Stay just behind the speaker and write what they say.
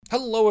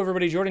Hello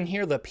everybody, Jordan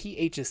here, the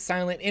PH is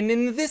silent, and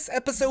in this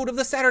episode of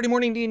the Saturday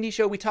Morning D&D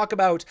Show, we talk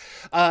about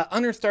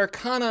Unearthed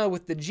Arcana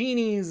with the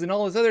genies and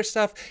all this other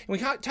stuff, and we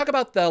talk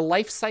about the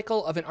life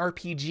cycle of an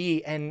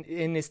RPG, and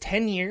in this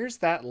 10 years,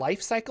 that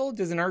life cycle,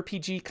 does an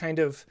RPG kind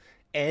of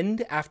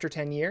end after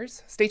 10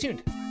 years? Stay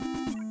tuned.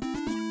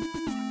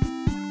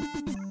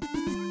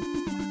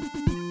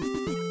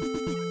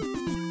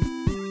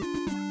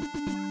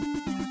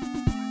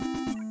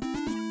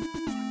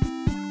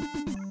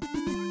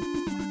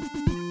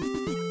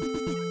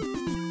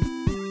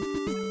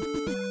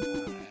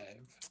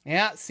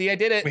 Yeah, see, I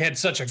did it. We had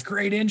such a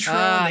great intro.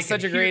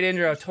 Such a great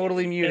intro.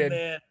 Totally muted.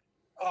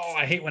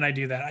 I hate when I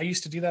do that. I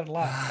used to do that a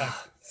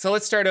lot. So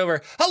let's start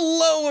over.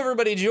 Hello,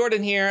 everybody.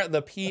 Jordan here.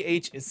 The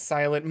PH is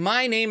silent.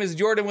 My name is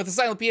Jordan with a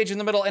silent PH in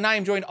the middle, and I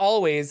am joined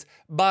always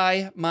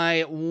by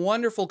my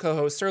wonderful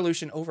co-host, Sir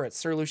Lucian, over at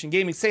Sir Lucian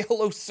Gaming. Say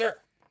hello, sir.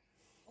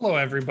 Hello,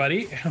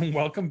 everybody, and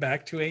welcome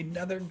back to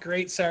another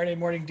great Saturday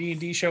morning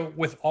D&D show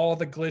with all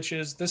the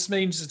glitches. This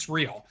means it's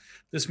real.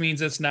 This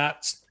means it's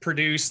not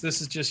produced.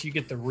 This is just you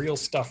get the real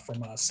stuff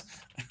from us.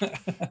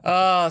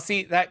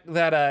 See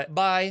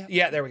bye.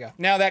 Yeah, there we go.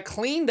 Now that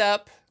cleaned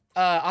up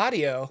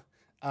audio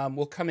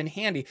will come in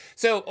handy.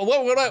 So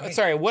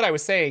what I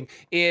was saying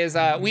is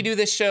we do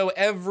this show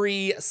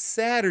every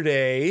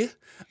Saturday.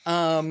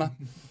 9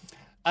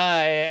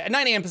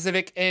 a.m.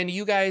 Pacific, and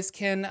you guys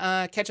can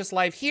catch us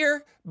live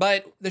here,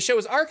 but the show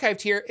is archived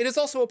here. It is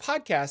also a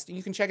podcast, and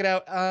you can check it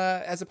out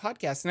as a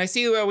podcast. And I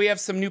see we have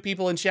some new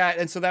people in chat,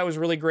 and so that was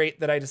really great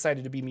that I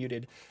decided to be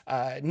muted.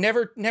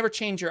 Never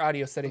change your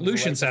audio settings.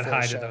 Lucian said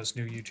hi to those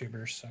new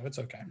YouTubers, so it's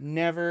okay.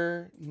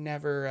 Never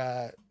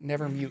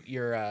mute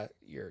your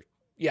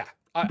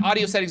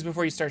audio settings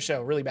before you start a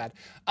show. Really bad.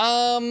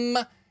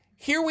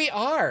 Here we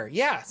are.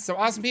 Yeah, so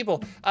awesome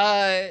people.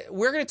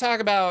 We're going to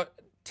talk about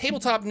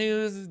tabletop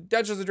news,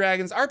 Dungeons and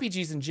Dragons,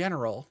 RPGs in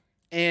general,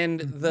 and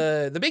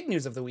the big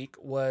news of the week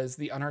was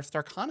the Unearthed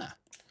Arcana.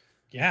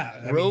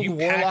 Yeah, Rogue,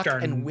 Warlock,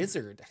 and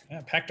Wizard.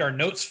 Yeah, packed our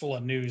notes full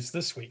of news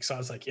this week, so I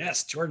was like,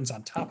 yes, Jordan's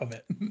on top of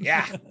it.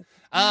 Yeah.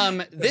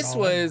 I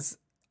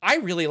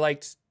really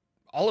liked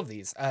all of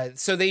these.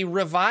 So they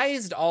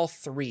revised all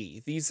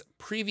three. These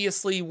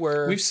previously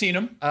were... We've seen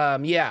them.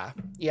 Yeah,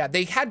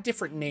 they had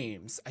different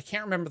names. I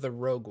can't remember the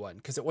Rogue one,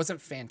 because it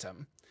wasn't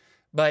Phantom.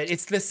 But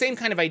it's the same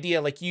kind of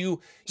idea. Like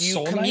you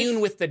commune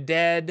with the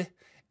dead,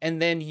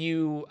 and then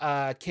you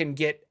can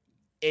get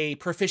a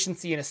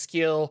proficiency in a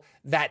skill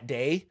that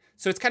day.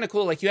 So it's kind of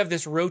cool. Like you have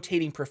this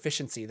rotating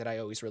proficiency that I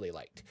always really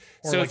liked.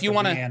 Or so like if you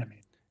want to,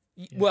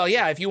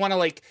 if you want to,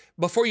 like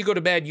before you go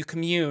to bed, you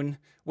commune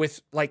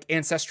with like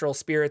ancestral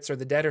spirits or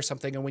the dead or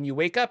something, and when you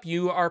wake up,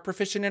 you are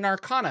proficient in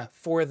Arcana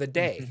for the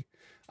day.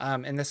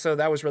 So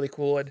that was really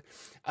cool.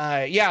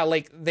 And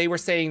like they were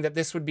saying that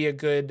this would be a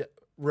good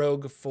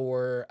rogue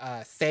for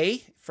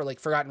Thay, for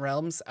like Forgotten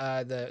Realms,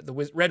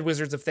 the Red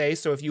Wizards of Thay.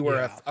 So if you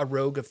were a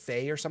rogue of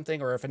Thay or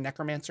something, or if a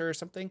necromancer or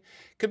something,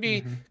 could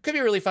be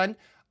really fun.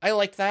 I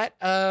liked that.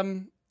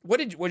 What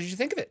did you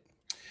think of it?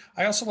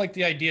 I also like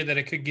the idea that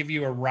it could give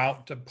you a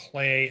route to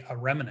play a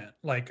remnant,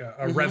 like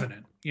a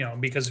revenant,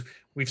 because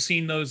we've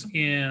seen those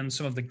in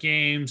some of the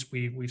games.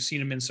 We've seen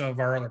them in some of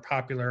our other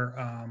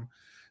popular.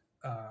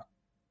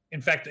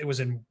 In fact,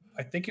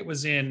 I think it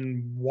was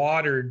in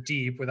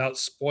Waterdeep, without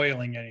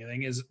spoiling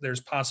anything, there's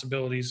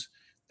possibilities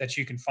that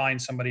you can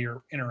find somebody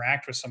or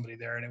interact with somebody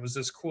there. And it was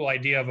this cool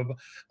idea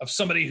of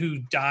somebody who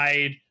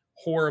died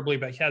horribly,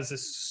 but has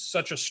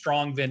such a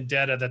strong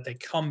vendetta that they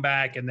come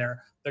back and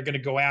they're going to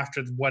go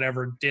after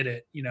whatever did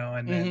it,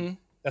 and then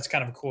that's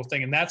kind of a cool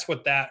thing. And that's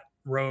what that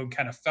rogue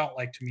kind of felt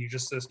like to me,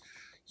 just this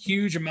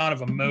huge amount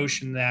of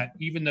emotion that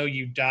even though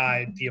you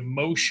died, the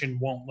emotion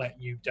won't let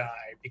you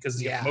die, because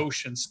the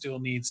emotion still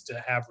needs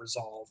to have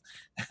resolve.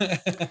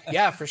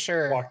 Yeah, for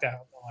sure. Walk that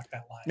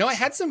line. No, I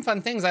had some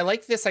fun things. I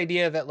like this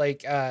idea that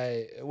like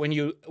when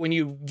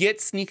you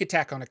get sneak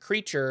attack on a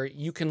creature,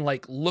 you can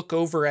like look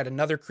over at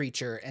another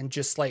creature and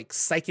just like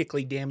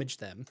psychically damage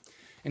them.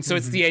 And so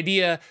it's the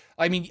idea,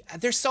 I mean,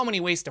 there's so many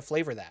ways to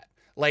flavor that.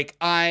 Like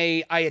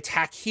I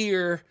attack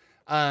here,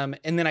 and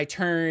then I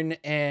turn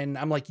and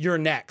I'm like, you're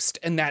next.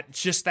 And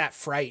that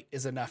fright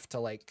is enough to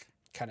like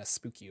kind of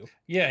spook you.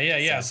 Yeah.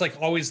 So. It's like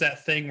always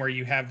that thing where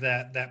you have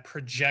that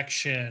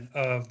projection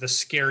of the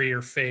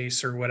scarier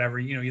face or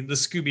whatever, the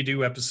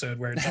Scooby-Doo episode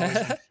where it's always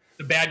like,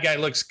 the bad guy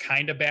looks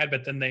kind of bad,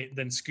 but then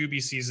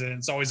Scooby sees it and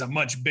it's always a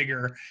much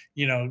bigger,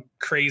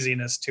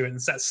 craziness to it. And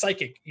it's that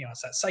psychic,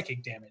 it's that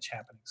psychic damage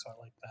happening. So I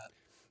like that.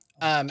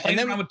 Playing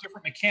around with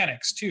different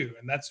mechanics too,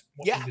 and that's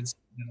what we've been seeing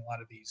in a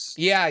lot of these.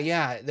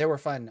 Yeah, they were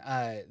fun.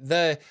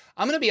 I'm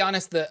gonna be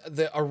honest,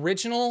 the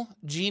original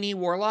Genie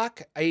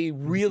Warlock, I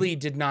really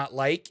did not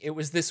like. It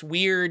was this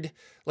weird,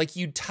 like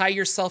you'd tie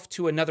yourself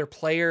to another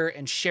player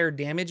and share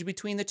damage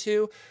between the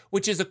two,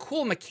 which is a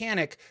cool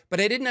mechanic, but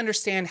I didn't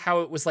understand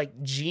how it was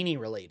like Genie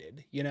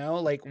related.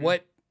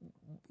 What.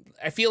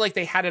 I feel like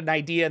they had an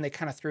idea and they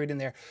kind of threw it in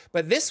there,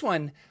 but this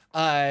one,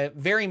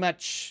 very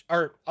much,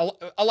 or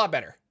a lot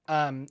better.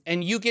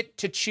 And you get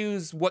to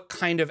choose what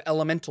kind of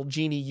elemental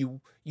genie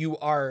you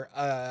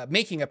are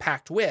making a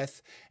pact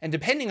with, and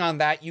depending on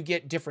that, you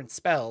get different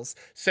spells.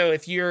 So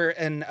if you're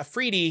an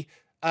Afridi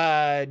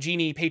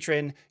genie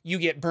patron, you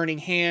get Burning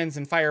Hands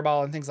and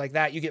Fireball and things like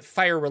that. You get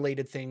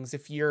fire-related things.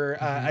 If you're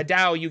a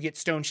Dao, you get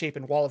Stone Shape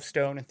and Wall of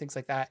Stone and things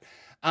like that.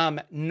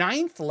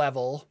 9th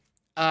level,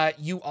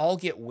 you all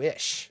get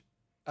Wish.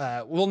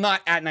 Well,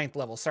 not at 9th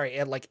level, sorry,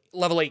 at like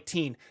level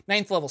 18,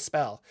 9th level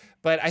spell.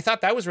 But I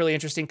thought that was really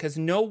interesting because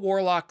no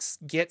warlocks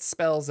get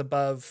spells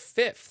above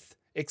 5th,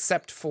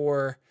 except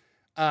for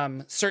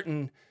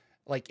certain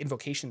like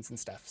invocations and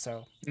stuff.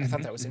 So I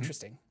thought that was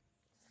interesting.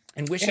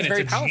 And Wish is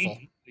very powerful.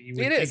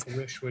 It is.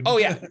 Oh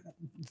yeah.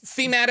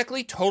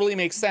 Thematically, totally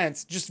makes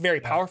sense. Just very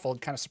powerful.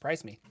 It kind of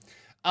surprised me.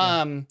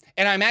 And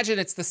I imagine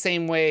it's the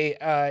same way.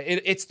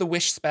 It's the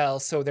Wish spell,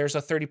 so there's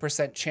a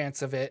 30%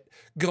 chance of it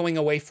going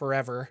away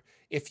forever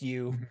if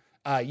you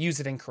use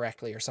it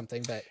incorrectly or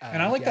something. But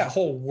and I like that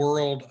whole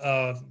world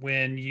of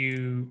when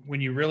you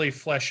really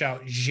flesh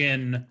out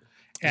Jin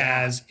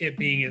as it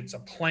being, it's a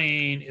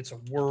plane, it's a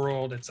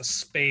world, it's a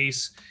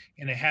space,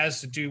 and it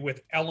has to do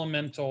with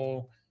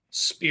elemental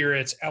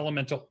spirits,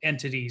 elemental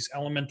entities,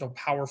 elemental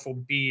powerful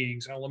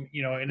beings,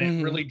 and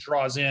it really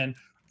draws in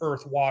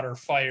earth, water,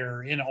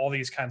 fire, in all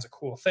these kinds of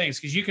cool things,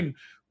 because you can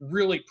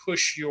really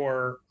push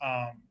your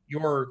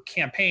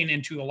campaign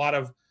into a lot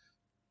of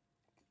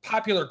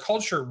popular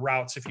culture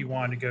routes if you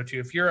wanted to go to.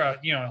 If you're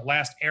a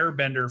Last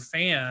Airbender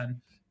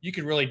fan, you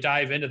could really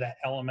dive into that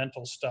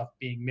elemental stuff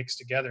being mixed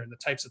together, and the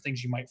types of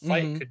things you might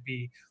fight could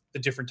be the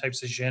different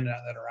types of Jin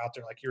that are out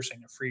there, like you're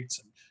saying, the Freaks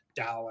and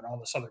Dao and all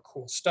this other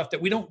cool stuff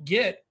that we don't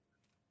get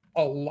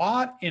a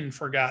lot in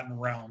Forgotten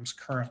Realms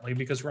currently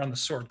because we're on the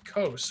Sword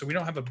Coast, so we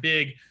don't have a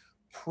big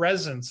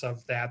presence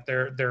of that.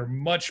 They're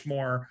much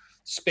more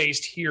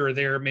spaced here or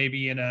there,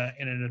 maybe in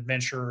an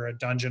adventure or a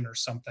dungeon or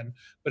something,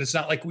 but it's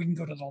not like we can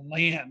go to the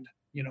land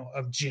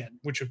of Jin,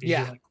 which would be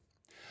really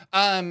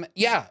cool.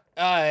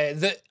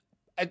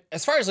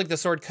 As far as like the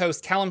Sword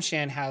Coast,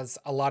 Kalimshan has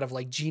a lot of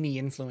like genie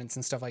influence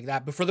and stuff like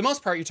that, but for the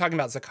most part you're talking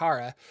about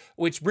Zakara,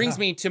 which brings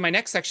me to my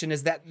next section,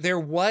 is that there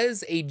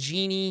was a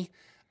genie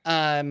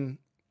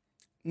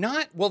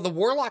the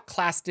Warlock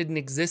class didn't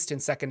exist in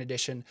 2nd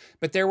edition,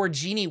 but there were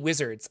genie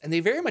wizards, and they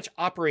very much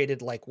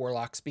operated like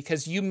warlocks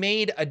because you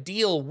made a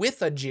deal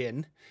with a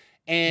Jin,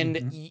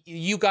 and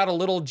you got a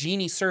little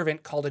genie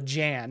servant called a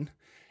Jan,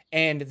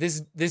 and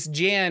this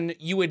Jan,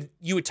 you would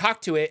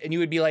talk to it, and you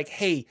would be like,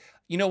 hey,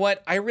 you know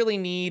what? I really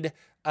need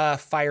a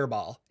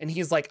fireball, and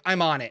he's like,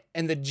 I'm on it,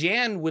 and the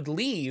Jan would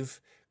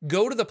leave,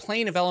 go to the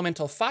plane of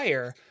elemental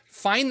fire,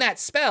 find that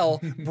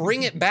spell,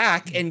 bring it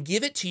back, and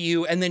give it to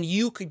you, and then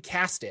you could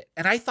cast it.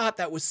 And I thought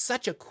that was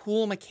such a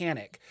cool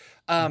mechanic.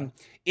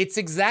 It's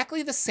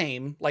exactly the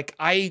same. Like,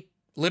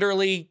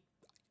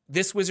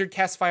 this wizard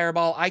casts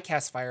fireball, I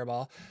cast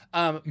fireball.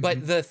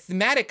 But the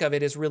thematic of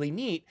it is really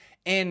neat.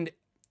 And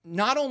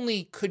not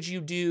only could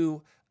you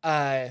do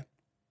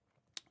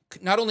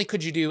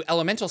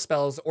elemental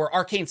spells or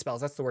arcane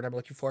spells, that's the word I'm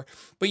looking for,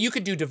 but you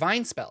could do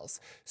divine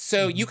spells.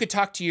 So you could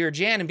talk to your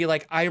Jan and be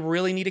like, I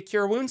really need to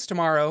cure wounds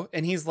tomorrow.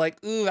 And he's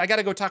like, ooh, I got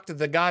to go talk to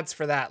the gods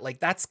for that. Like,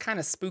 that's kind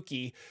of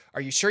spooky.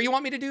 Are you sure you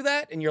want me to do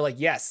that? And you're like,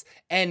 yes.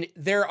 And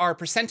there are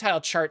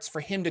percentile charts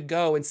for him to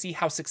go and see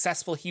how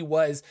successful he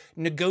was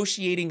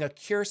negotiating a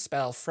cure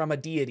spell from a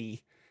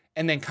deity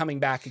and then coming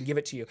back and give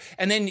it to you.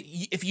 And then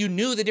if you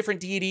knew the different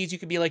deities, you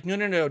could be like,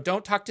 no,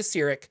 don't talk to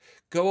Cyric.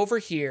 Go over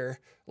here.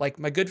 Like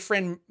my good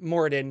friend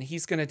Moradin,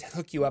 he's going to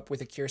hook you up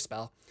with a cure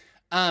spell.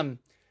 I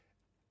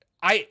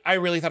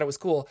really thought it was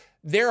cool.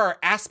 There are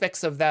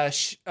aspects of the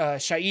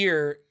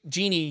Sha'ir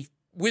genie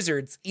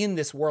wizards in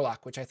this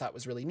warlock, which I thought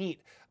was really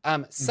neat.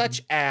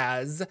 Such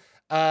as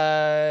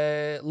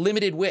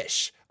limited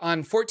wish.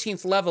 On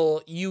 14th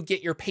level, you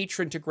get your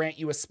patron to grant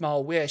you a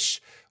small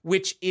wish,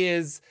 which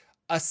is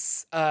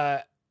an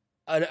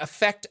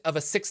effect of a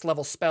 6th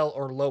level spell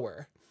or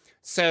lower.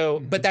 So,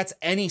 but that's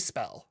any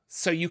spell.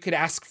 So you could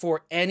ask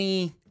for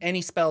any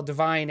spell,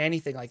 divine,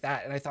 anything like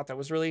that. And I thought that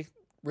was really,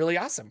 really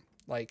awesome.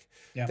 Like,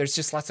 there's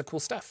just lots of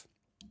cool stuff.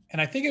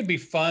 And I think it'd be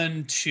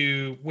fun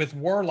with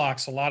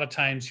warlocks, a lot of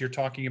times you're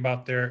talking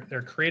about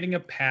they're creating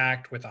a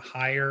pact with a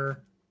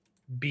higher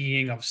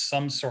being of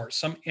some sort,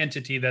 some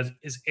entity that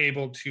is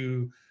able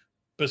to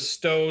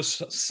bestow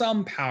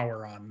some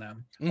power on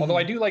them. Although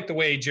I do like the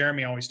way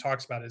Jeremy always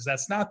talks about it, is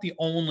that's not the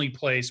only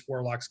place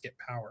warlocks get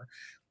power.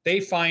 They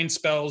find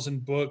spells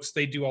and books.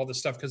 They do all this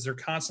stuff because they're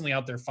constantly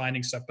out there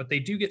finding stuff, but they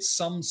do get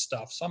some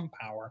stuff, some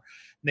power.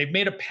 And they've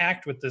made a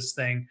pact with this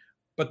thing,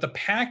 but the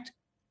pact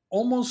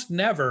almost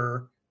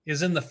never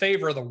is in the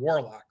favor of the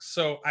warlocks.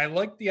 So I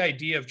like the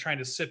idea of trying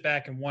to sit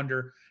back and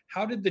wonder,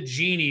 how did the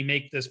genie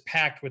make this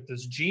pact with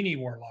this genie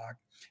warlock?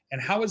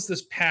 And how is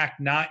this pact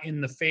not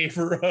in the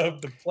favor of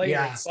the player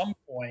at some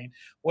point?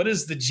 What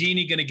is the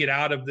genie going to get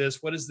out of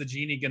this? What is the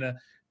genie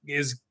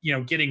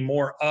getting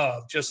more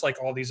of, just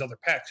like all these other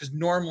pacts? Because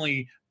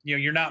normally,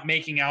 you're not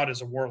making out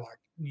as a warlock.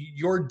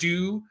 Your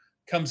due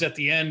comes at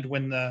the end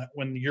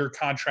when your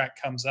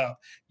contract comes up.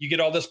 You get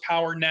all this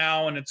power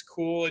now, and it's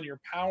cool, and you're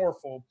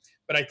powerful.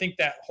 But I think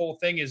that whole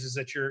thing is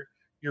that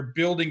you're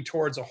building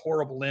towards a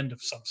horrible end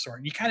of some sort.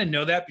 And you kind of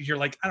know that, but you're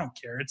like, I don't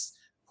care.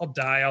 I'll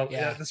die.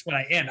 That's when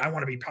I end. I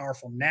want to be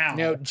powerful now.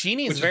 No,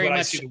 genies very much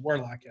I see the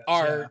warlock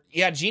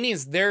as.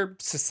 Genies, their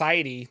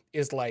society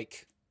is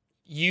like,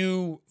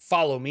 you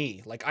follow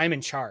me, like I'm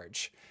in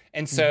charge.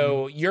 And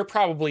so you're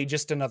probably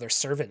just another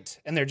servant.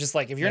 And they're just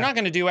like, if you're not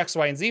going to do X,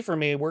 Y, and Z for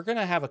me, we're going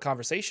to have a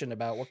conversation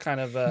about what kind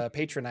of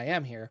patron I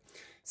am here.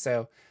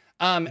 So,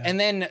 and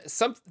then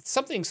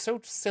something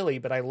so silly,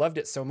 but I loved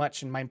it so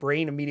much, and my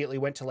brain immediately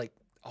went to like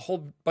a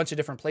whole bunch of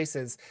different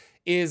places,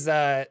 is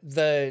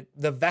the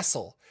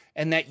vessel,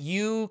 and that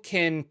you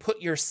can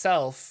put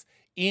yourself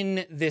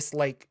in this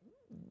like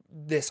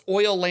this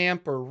oil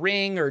lamp or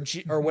ring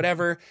or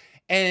whatever.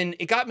 And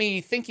it got me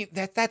thinking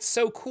that that's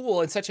so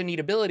cool and such a neat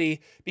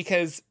ability,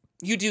 because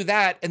you do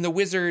that and the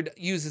wizard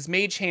uses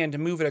Mage Hand to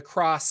move it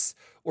across,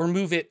 or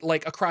move it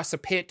like across a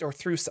pit or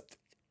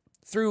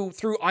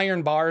through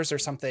iron bars or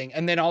something.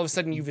 And then all of a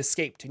sudden you've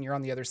escaped and you're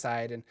on the other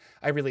side. And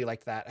I really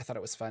liked that. I thought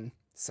it was fun.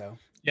 So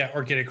yeah,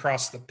 or get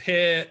across the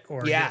pit,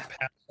 or get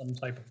past some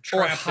type of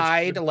trap, or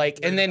hide, like,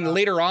 and then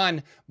later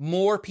on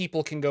more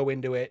people can go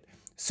into it.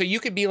 So you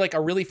could be like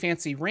a really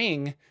fancy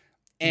ring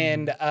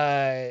and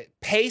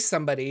pay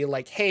somebody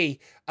like, hey,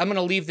 I'm going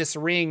to leave this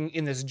ring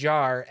in this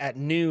jar at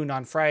noon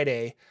on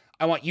Friday.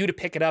 I want you to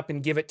pick it up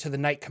and give it to the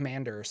Knight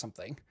Commander or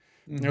something.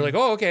 And they're like,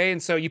 oh, okay.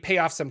 And so you pay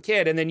off some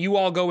kid, and then you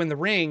all go in the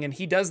ring, and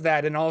he does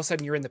that, and all of a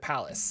sudden you're in the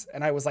palace.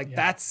 And I was like,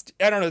 I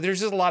don't know. There's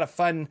just a lot of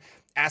fun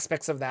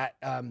aspects of that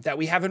that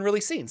we haven't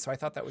really seen. So I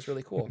thought that was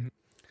really cool.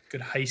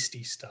 Good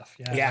heisty stuff.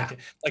 Yeah.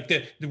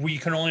 We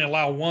can only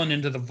allow one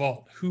into the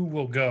vault. Who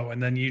will go?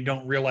 And then you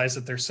don't realize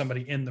that there's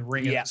somebody in the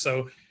ring. Yeah.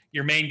 So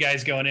your main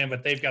guy's going in,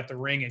 but they've got the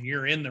ring and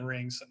you're in the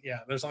ring. So yeah,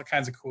 there's all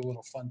kinds of cool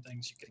little fun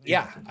things you can do.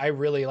 Yeah, I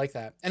really like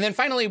that. And then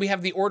finally we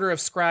have the Order of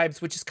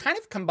Scribes, which is kind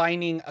of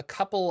combining a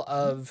couple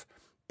of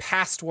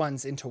past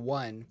ones into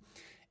one.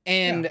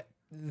 And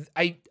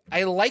I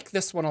like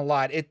this one a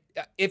lot.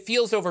 It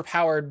feels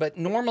overpowered, but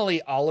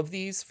normally all of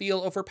these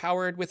feel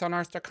overpowered with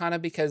Unearthed Arcana,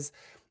 because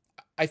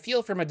I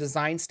feel from a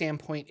design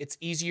standpoint, it's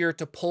easier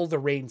to pull the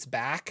reins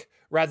back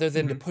rather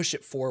than to push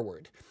it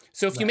forward.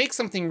 So if you make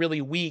something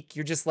really weak,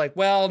 you're just like,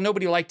 well,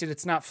 nobody liked it.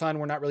 It's not fun.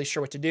 We're not really sure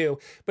what to do.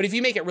 But if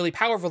you make it really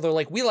powerful, they're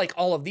like, we like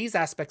all of these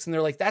aspects. And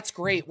they're like, that's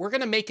great. We're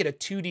going to make it a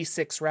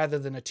 2d6 rather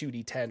than a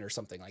 2d10 or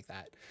something like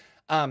that.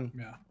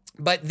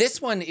 But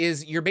this one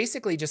is, you're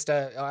basically just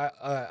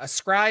a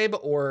scribe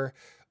or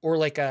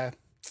like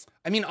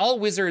all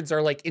wizards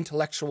are like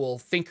intellectual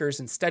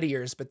thinkers and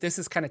studiers, but this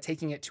is kind of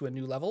taking it to a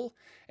new level.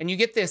 And you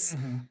get this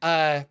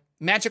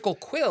magical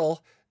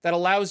quill that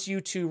allows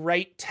you to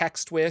write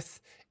text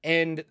with.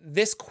 And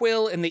this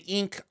quill and the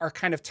ink are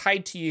kind of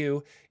tied to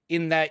you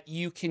in that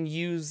you can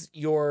use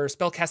your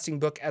spellcasting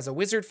book as a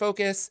wizard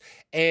focus.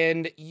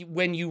 And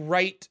when you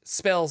write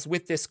spells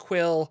with this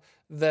quill,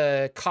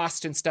 the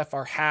cost and stuff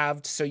are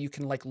halved, so you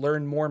can like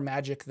learn more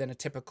magic than a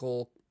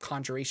typical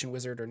conjuration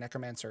wizard or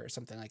necromancer or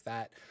something like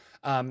that.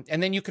 And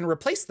then you can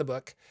replace the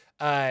book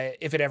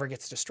if it ever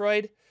gets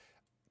destroyed.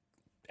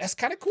 That's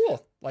kind of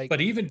cool.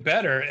 But even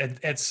better,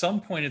 at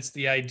some point, it's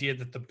the idea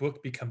that the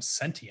book becomes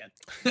sentient.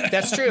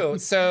 That's true.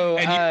 So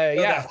and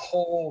that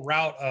whole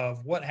route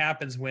of what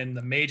happens when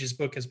the mage's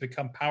book has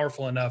become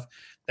powerful enough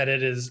that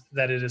it is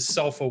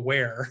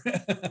self-aware.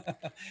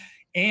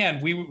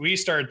 And we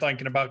started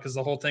thinking about, because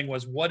the whole thing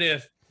was, what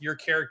if your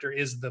character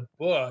is the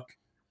book,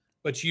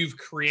 but you've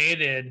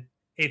created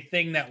a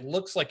thing that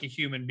looks like a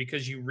human,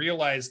 because you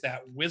realize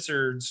that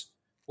wizards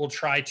will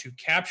try to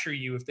capture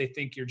you if they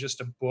think you're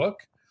just a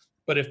book.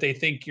 But if they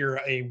think you're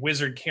a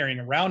wizard carrying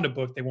around a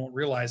book, they won't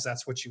realize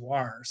that's what you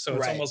are. So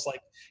it's almost like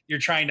you're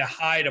trying to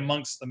hide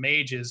amongst the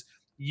mages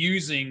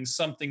using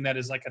something that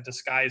is like a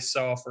disguised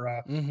self, or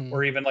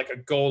or even like a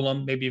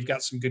golem. Maybe you've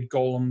got some good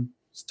golem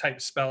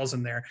type spells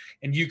in there,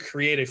 and you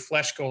create a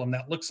flesh golem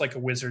that looks like a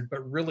wizard,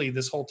 but really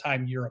this whole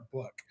time you're a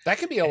book. That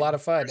could be a lot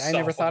of fun. I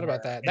never thought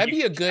about that. That'd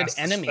be a good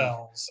enemy,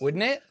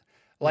 wouldn't it?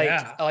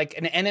 Like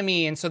an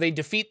enemy, and so they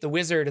defeat the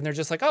wizard, and they're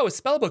just like, oh, his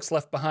spell book's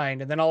left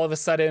behind, and then all of a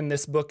sudden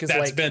this book is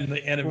been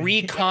the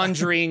enemy.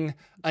 Reconjuring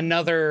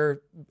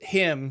another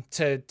him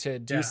to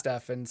do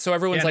stuff, and so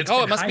everyone's like,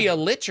 oh, it must be a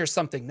lich or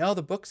something. No,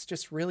 the book's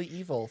just really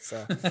evil.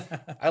 So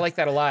I like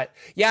that a lot.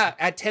 Yeah,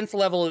 at 10th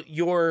level,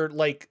 your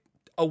like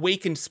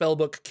awakened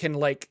spellbook can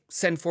like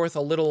send forth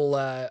a little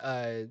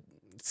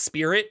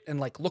spirit and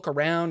like look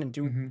around and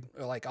do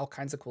like all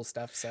kinds of cool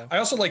stuff. So I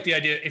also like the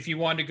idea, if you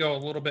wanted to go a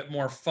little bit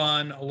more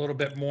fun, a little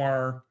bit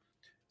more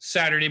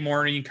Saturday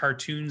morning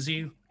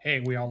cartoonsy,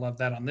 hey, we all love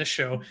that on this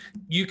show,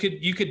 you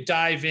could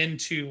dive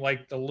into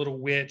like the Little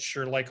Witch,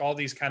 or like all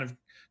these kind of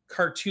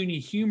cartoony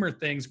humor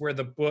things where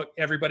the book,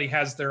 everybody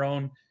has their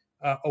own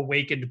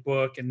awakened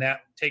book, and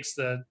that takes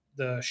the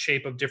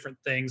shape of different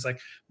things. Like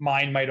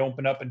mine might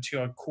open up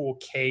into a cool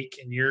cake,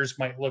 and yours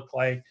might look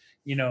like,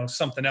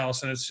 something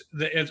else. And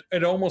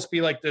it'd almost be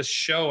like this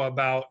show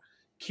about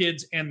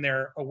kids and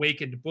their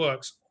awakened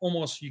books.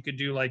 Almost you could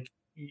do like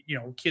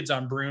kids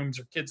on brooms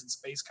or kids in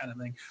space kind of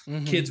thing,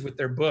 Mhm. kids with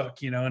their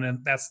book, and then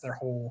that's their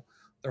whole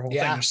thing.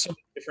 Yeah. There's so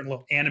many different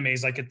little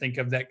animes I could think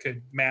of that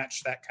could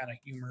match that kind of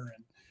humor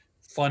and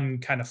fun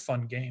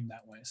game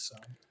that way. So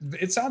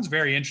it sounds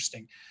very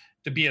interesting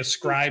to be a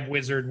scribe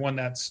wizard, one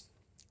that's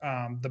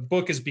the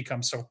book has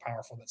become so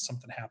powerful that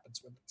something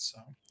happens with it. So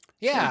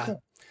Yeah.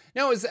 cool.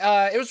 No,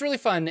 it was really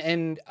fun.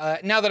 And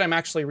now that I'm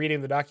actually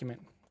reading the document,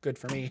 good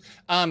for me.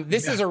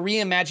 This is a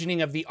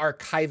reimagining of the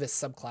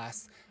archivist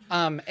subclass.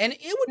 And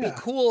it would be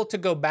cool to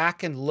go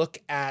back and look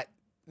at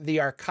the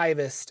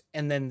archivist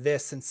and then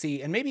this and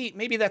see, and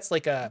maybe that's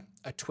like a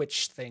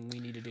Twitch thing we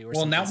need to do. Or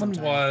Well, something that one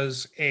sometime.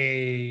 was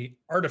a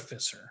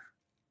artificer.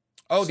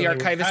 Oh, So the they were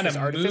archivist kind was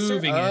of artificer.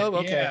 moving Oh, it.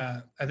 okay.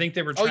 Yeah, I think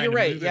they were trying you're to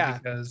right, move yeah.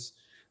 it because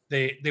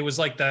they was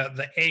like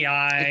the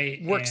AI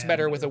It works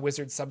better with a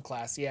wizard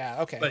subclass.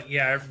 Yeah. Okay. But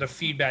yeah, the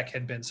feedback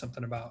had been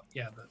something about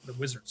the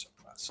wizard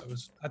subclass. So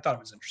I thought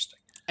it was interesting.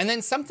 And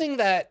then something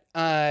that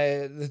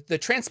the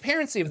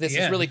transparency of this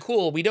is really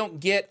cool. We don't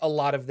get a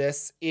lot of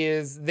this.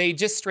 Is they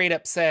just straight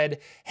up said,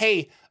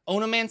 "Hey,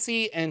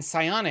 Onomancy and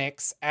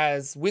Psionics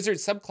as wizard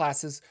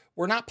subclasses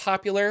were not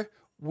popular.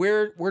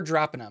 We're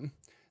dropping them.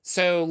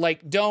 So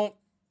like, don't."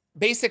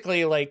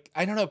 Basically, like,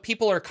 I don't know,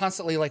 people are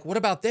constantly like, what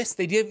about this?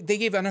 They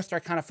gave Unearthed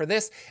Arcana for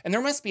this. And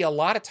there must be a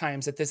lot of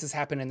times that this has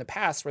happened in the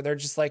past where they're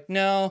just like,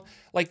 no,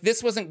 like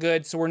this wasn't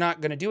good, so we're not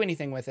going to do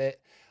anything with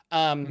it.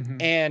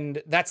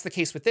 And that's the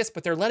case with this,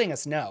 but they're letting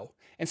us know.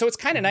 And so it's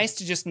kind of nice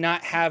to just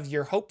not have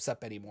your hopes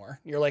up anymore.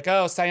 You're like,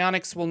 oh,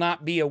 Psionics will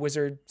not be a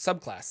wizard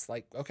subclass.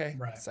 Like, okay.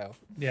 Right. So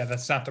yeah,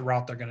 that's not the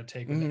route they're going to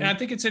take with it. And I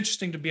think it's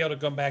interesting to be able to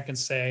go back and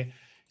say,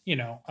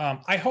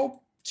 I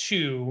hope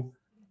too,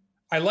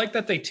 I like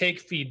that they take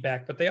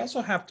feedback, but they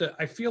also have to,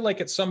 I feel like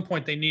at some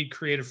point they need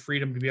creative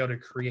freedom to be able to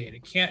create.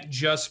 It can't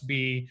just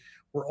be,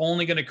 we're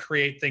only going to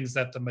create things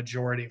that the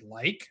majority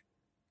like.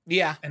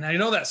 yeah. And I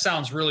know that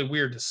sounds really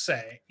weird to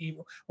say.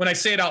 When I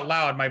say it out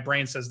loud, my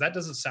brain says that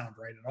doesn't sound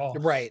right at all.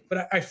 Right.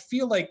 But I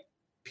feel like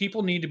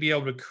people need to be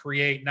able to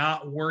create,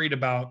 not worried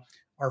about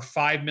are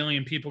 5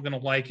 million people going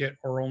to like it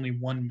or only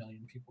 1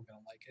 million people going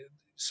to like it.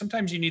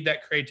 Sometimes you need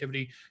that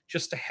creativity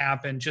just to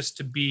happen, just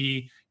to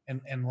be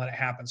and let it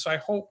happen. So I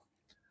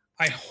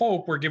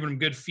hope we're giving them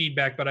good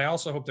feedback, but I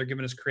also hope they're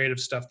giving us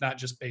creative stuff, not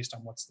just based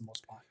on what's the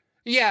most popular.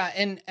 Yeah,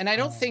 and I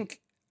don't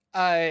think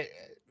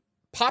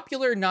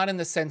popular, not in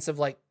the sense of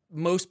like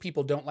most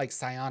people don't like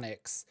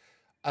psionics.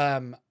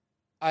 I'm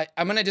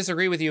going to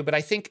disagree with you, but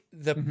I think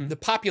the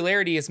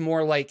popularity is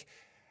more like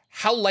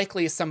how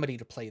likely is somebody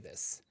to play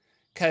this?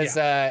 Because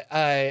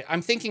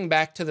I'm thinking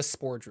back to the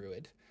Spore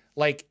Druid.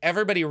 Like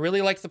everybody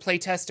really liked the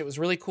playtest. It was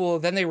really cool.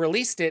 Then they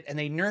released it and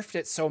they nerfed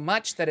it so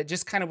much that it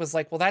just kind of was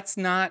like, well, that's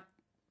not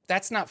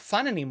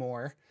fun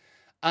anymore.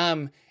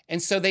 And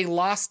so they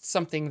lost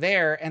something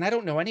there. And I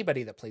don't know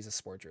anybody that plays a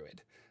Spore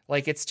Druid.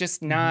 Like it's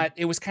just not,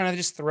 it was kind of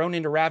just thrown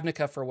into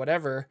Ravnica for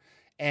whatever.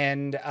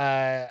 And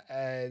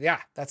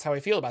yeah, that's how I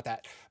feel about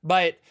that.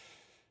 But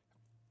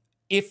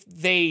if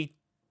they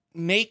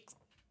make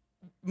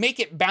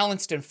it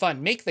balanced and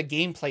fun, make the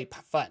gameplay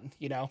fun,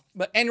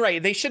 and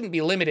right, they shouldn't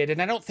be limited.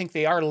 And I don't think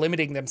they are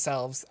limiting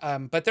themselves.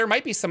 But there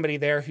might be somebody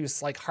there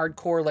who's like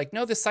hardcore, like,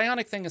 no, this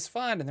psionic thing is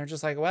fun. And they're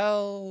just like,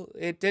 well,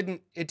 it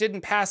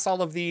didn't pass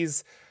all of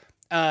these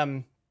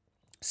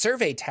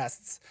survey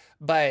tests,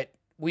 but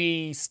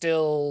we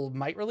still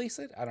might release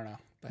it. I don't know.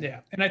 But. Yeah.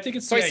 And I think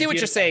it's, so I see what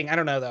you're saying. I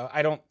don't know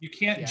though. You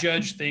can't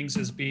judge things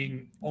as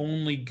being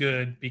only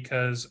good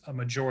because a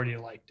majority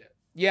liked it.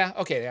 Yeah.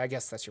 Okay. I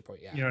guess that's your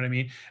point. Yeah. You know what I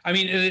mean? I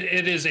mean,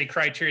 it is a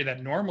criteria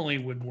that normally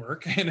would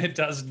work, and it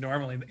does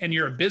normally. And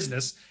you're a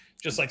business,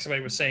 just like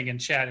somebody was saying in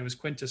chat. It was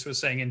Quintus was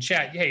saying in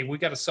chat, hey, we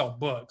got to sell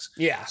books.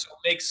 Yeah. So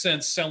it makes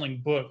sense selling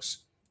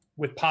books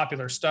with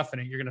popular stuff in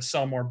it. You're going to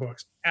sell more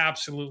books.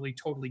 Absolutely.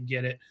 Totally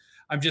get it.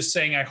 I'm just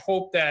saying, I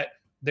hope that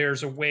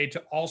there's a way to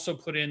also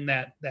put in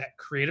that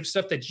creative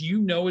stuff that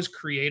is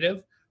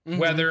creative,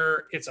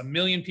 whether it's 1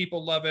 million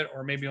people love it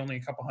or maybe only a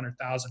couple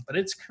 100,000, but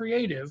it's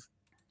creative.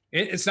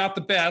 It's not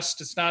the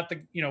best. It's not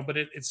but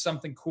it's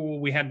something cool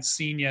we hadn't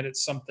seen yet.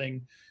 It's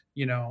something,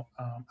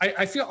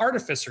 I feel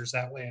Artificer's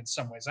that way in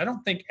some ways. I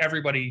don't think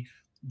everybody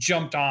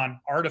jumped on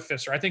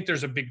Artificer. I think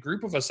there's a big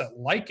group of us that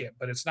like it,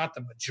 but it's not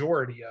the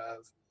majority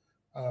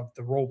of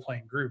the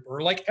role-playing group.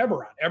 Or like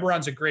Eberron.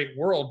 Eberron's a great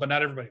world, but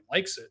not everybody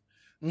likes it.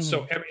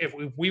 So if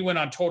we went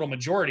on total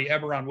majority,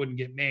 Eberron wouldn't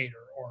get made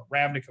or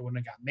Ravnica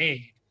wouldn't have got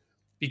made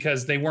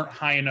because they weren't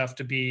high enough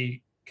to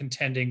be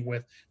contending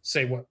with,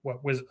 say, what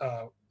was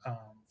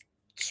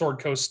Sword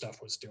Coast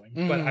stuff was doing.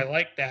 But I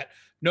like that.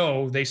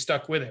 No, they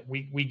stuck with it.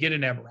 We get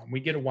an Eberron, we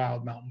get a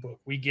Wild Mountain book,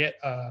 we get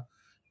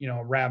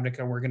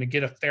Ravnica. We're going to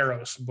get a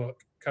Theros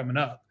book coming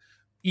up,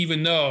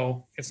 even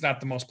though it's not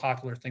the most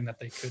popular thing that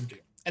they could do.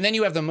 And then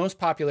you have the most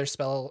popular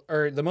spell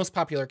or the most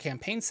popular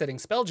campaign setting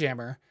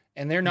Spelljammer,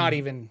 and they're not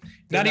even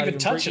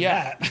touching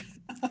that.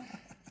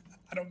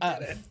 I don't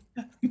get it.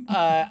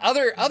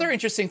 Other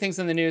interesting things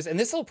in the news, and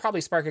this will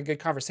probably spark a good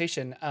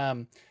conversation.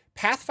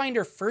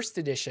 Pathfinder First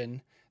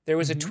Edition. There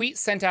was a tweet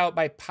sent out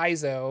by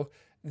Paizo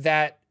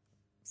that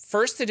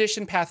first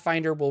edition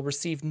Pathfinder will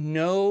receive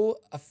no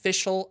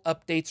official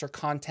updates or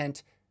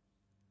content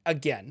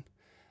again.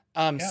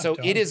 So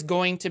it is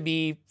going to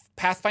be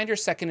Pathfinder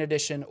second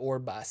edition or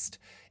bust.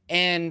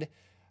 And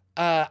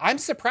I'm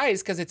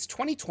surprised because it's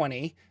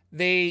 2020.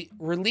 They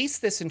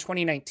released this in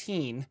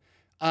 2019.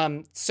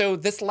 So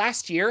this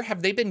last year,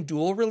 have they been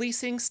dual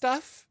releasing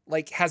stuff?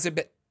 Like, has it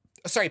been,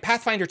 sorry,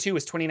 Pathfinder 2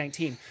 is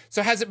 2019.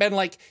 So has it been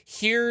like,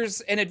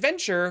 here's an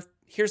adventure,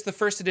 here's the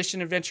first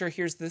edition adventure,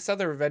 here's this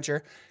other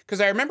adventure?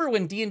 Because I remember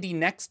when D&D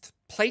Next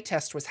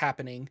playtest was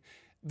happening,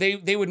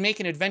 they would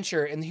make an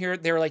adventure and here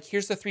they were like,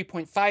 here's the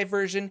 3.5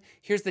 version,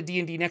 here's the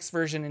D&D Next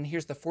version, and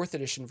here's the 4th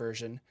edition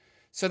version.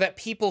 So that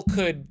people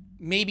could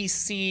maybe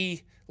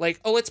see like,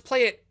 oh, let's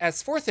play it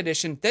as 4th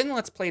edition, then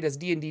let's play it as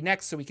D&D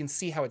Next so we can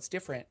see how it's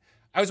different.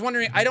 I was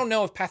wondering, I don't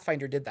know if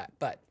Pathfinder did that,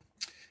 but.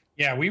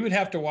 Yeah, we would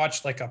have to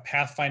watch like a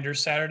Pathfinder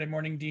Saturday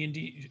morning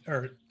D&D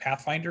or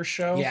Pathfinder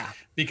show. Yeah.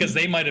 Because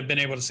they might have been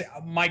able to say,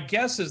 my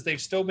guess is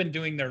they've still been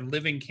doing their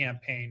living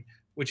campaign,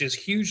 which is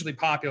hugely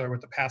popular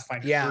with the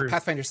Pathfinder group.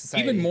 Pathfinder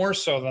Society. Even more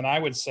so than I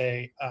would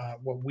say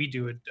what we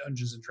do at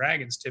Dungeons and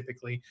Dragons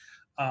typically.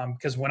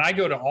 Because when I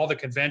go to all the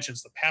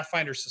conventions, the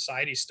Pathfinder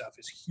Society stuff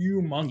is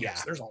humongous.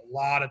 Yeah. There's a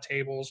lot of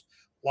tables,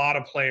 a lot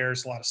of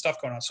players, a lot of stuff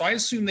going on. So I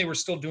assume they were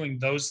still doing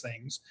those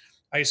things.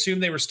 I assume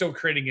they were still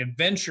creating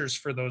adventures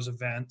for those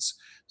events.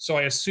 So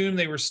I assume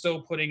they were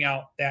still putting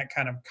out that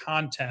kind of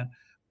content.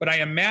 But I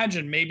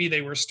imagine maybe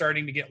they were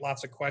starting to get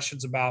lots of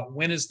questions about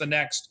when is the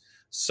next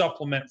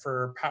supplement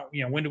for,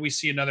 when do we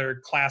see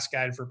another class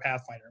guide for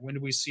Pathfinder? When do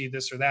we see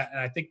this or that?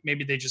 And I think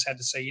maybe they just had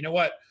to say, you know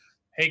what?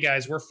 Hey,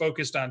 guys, we're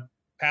focused on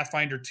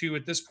Pathfinder 2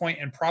 at this point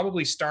and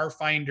probably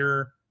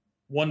Starfinder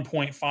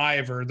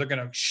 1.5, or they're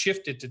going to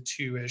shift it to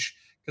 2-ish.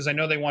 Because I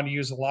know they want to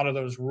use a lot of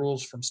those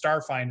rules from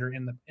Starfinder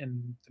in the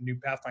new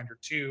Pathfinder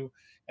 2,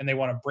 and they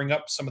want to bring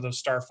up some of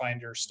those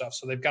Starfinder stuff.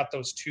 So they've got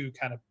those two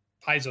kind of,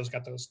 Paizo's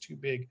got those two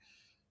big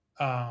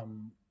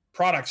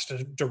products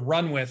to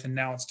run with, and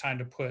now it's time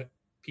to put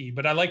P.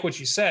 But I like what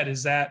you said,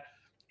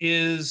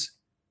 is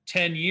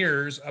 10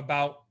 years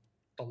about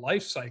the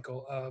life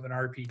cycle of an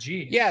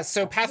RPG. Yeah,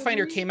 so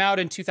Pathfinder came out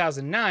in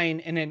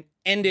 2009 and then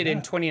ended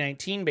in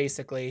 2019,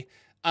 basically.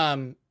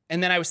 And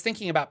then I was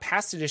thinking about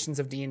past editions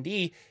of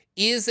D&D.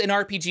 Is an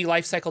RPG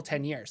life cycle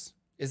 10 years?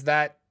 Is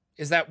that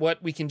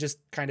what we can just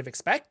kind of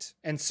expect?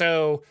 And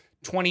so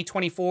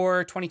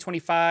 2024,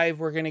 2025,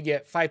 we're going to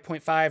get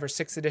 5.5 or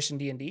 6th edition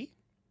D&D?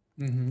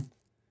 Mm-hmm.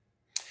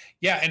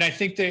 Yeah, and I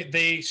think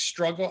they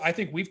struggle. I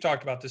think we've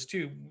talked about this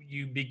too.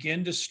 You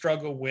begin to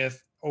struggle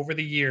with, over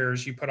the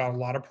years, you put out a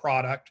lot of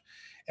product.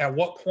 At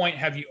what point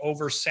have you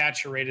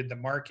oversaturated the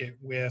market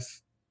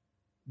with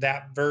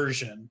that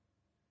version?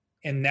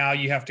 And now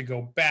you have to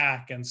go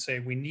back and say,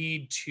 we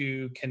need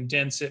to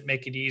condense it,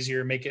 make it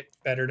easier, make it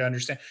better to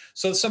understand.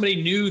 So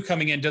somebody new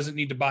coming in doesn't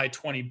need to buy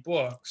 20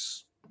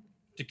 books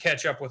to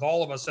catch up with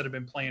all of us that have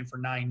been playing for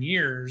 9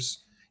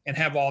 years and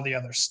have all the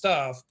other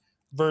stuff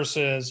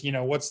versus,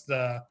 what's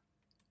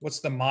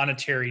the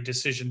monetary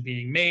decision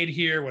being made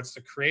here? What's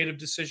the creative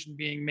decision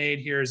being made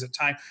here? Is it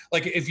time?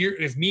 Like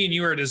if me and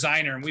you are a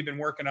designer and we've been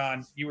working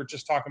on, you were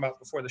just talking about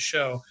before the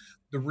show,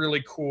 the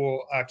really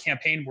cool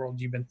campaign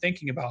world you've been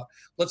thinking about.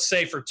 Let's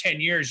say for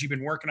 10 years, you've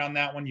been working on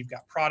that one. You've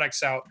got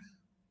products out.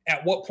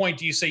 At what point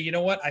do you say, you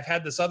know what? I've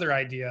had this other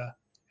idea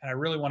and I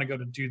really want to go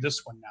to do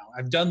this one now.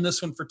 I've done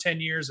this one for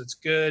 10 years. It's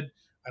good.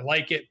 I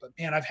like it, but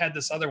man, I've had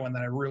this other one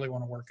that I really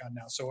want to work on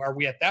now. So are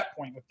we at that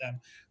point with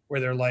them where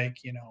they're like,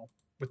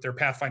 with their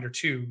Pathfinder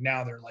 2,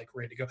 now they're like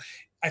ready to go?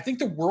 I think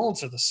the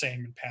worlds are the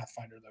same in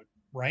Pathfinder though,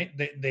 right?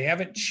 They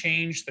haven't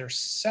changed their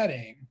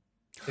setting.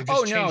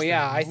 Oh no,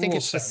 yeah, I think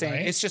it's the same.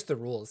 Right? It's just the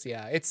rules.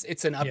 Yeah, it's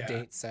an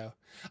update.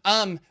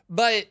 Yeah.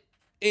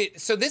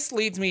 So this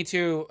leads me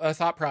to a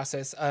thought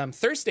process.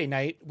 Thursday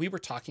night we were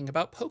talking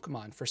about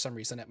Pokemon for some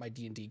reason at my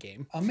D&D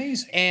game.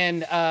 Amazing. And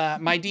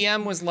my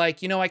DM was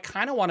like, I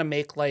kind of want to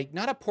make like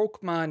not a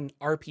Pokemon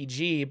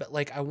RPG, but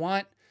like I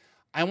want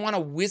a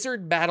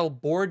wizard battle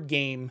board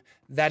game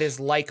that is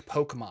like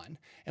Pokemon.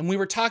 And we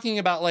were talking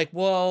about like,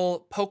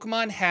 well,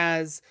 Pokemon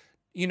has,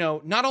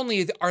 not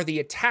only are the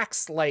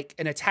attacks like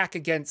an attack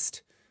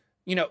against,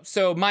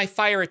 so my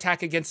fire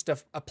attack against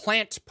a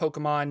plant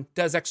Pokemon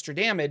does extra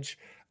damage.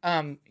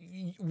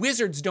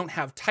 Wizards don't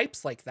have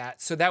types like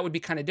that. So that would be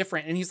kind of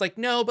different. And he's like,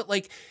 no, but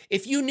like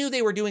if you knew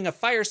they were doing a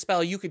fire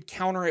spell, you could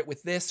counter it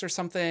with this or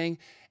something.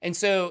 And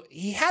so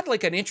he had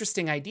like an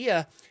interesting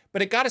idea,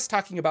 but it got us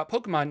talking about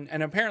Pokemon,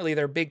 and apparently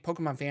they're big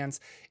Pokemon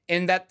fans,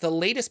 and that the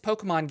latest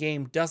Pokemon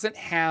game doesn't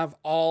have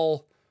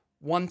all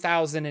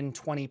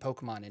 1,020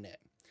 Pokemon in it.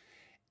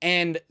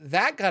 And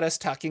that got us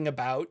talking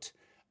about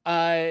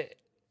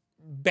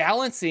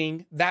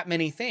balancing that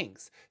many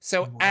things.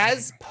 So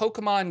as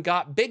Pokemon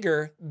got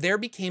bigger, there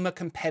became a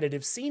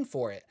competitive scene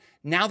for it.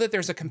 Now that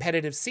there's a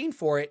competitive scene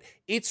for it,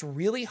 it's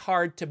really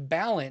hard to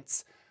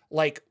balance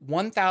like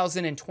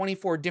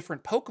 1,024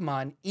 different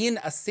Pokemon in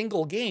a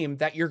single game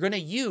that you're going to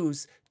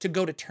use to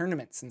go to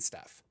tournaments and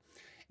stuff.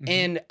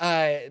 Mm-hmm.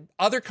 And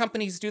other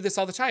companies do this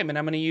all the time. And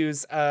I'm going to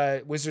use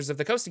Wizards of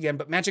the Coast again,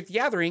 but Magic the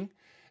Gathering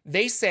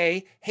they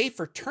say, hey,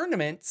 for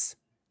tournaments,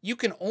 you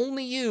can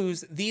only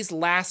use these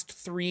last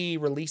 3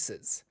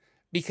 releases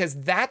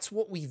because that's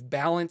what we've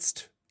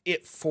balanced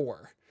it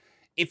for.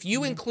 If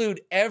you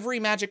include every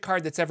Magic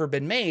card that's ever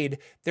been made,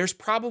 there's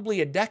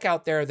probably a deck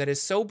out there that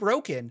is so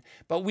broken,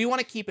 but we want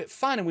to keep it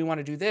fun and we want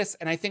to do this.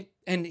 And I think,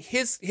 and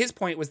his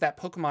point was that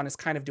Pokemon is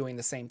kind of doing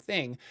the same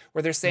thing,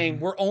 where they're saying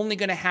we're only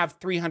going to have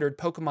 300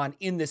 Pokemon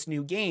in this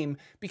new game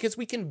because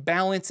we can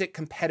balance it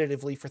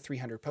competitively for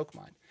 300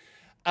 Pokemon.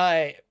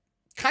 I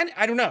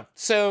don't know.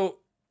 So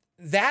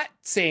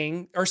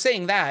saying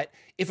that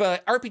if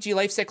a RPG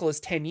life cycle is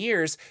 10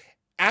 years,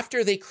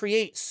 after they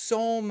create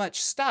so much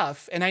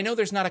stuff, and I know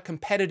there's not a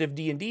competitive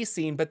D&D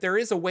scene, but there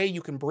is a way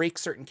you can break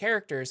certain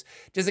characters.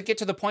 Does it get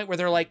to the point where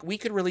they're like, we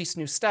could release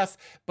new stuff,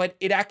 but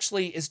it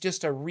actually is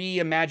just a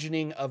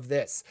reimagining of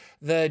this?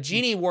 The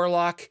Genie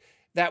Warlock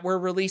that we're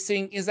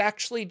releasing is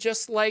actually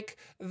just like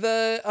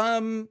the,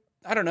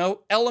 I don't know,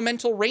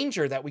 Elemental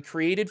Ranger that we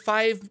created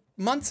 5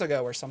 months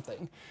ago or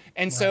something.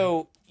 And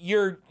so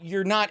you're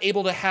not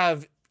able to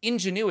have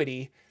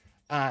ingenuity.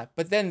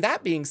 But then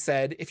that being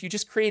said, if you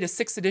just create a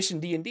 6th edition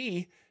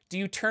D&D, do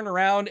you turn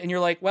around and you're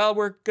like, well,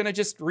 we're going to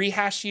just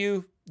rehash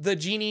you the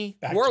Genie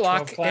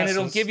Warlock and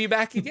it'll give you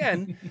back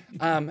again?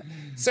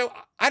 So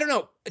I don't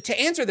know.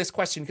 To answer this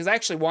question, because I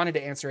actually wanted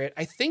to answer it,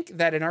 I think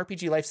that an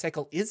RPG life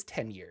cycle is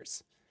 10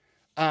 years.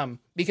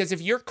 Because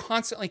if you're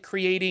constantly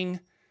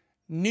creating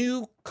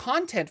new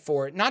content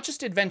for it, not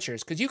just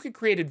adventures, because you could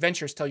create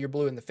adventures till you're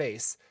blue in the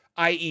face,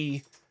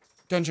 i.e.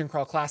 Dungeon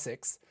Crawl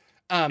Classics.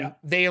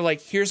 They like,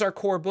 here's our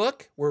core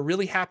book. We're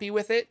really happy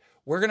with it.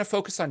 We're going to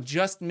focus on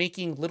just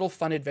making little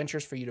fun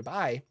adventures for you to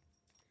buy.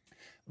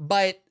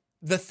 But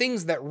the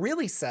things that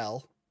really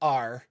sell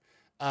are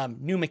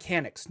new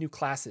mechanics, new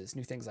classes,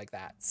 new things like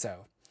that.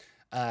 So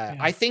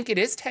I think it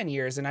is 10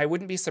 years, and I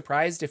wouldn't be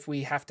surprised if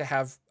we have to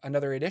have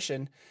another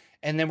edition.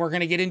 And then we're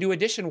going to get into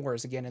edition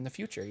wars again in the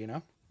future, you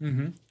know?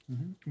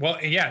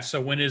 Well, yeah.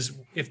 So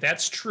if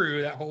that's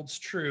true, that holds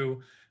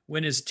true,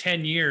 when is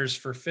 10 years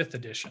for 5th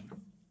edition?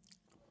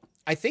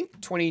 I think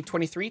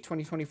 2023,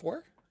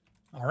 2024.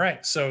 All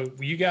right. So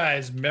you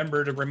guys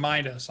remember to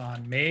remind us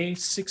on May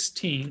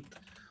 16th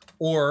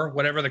or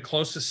whatever the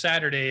closest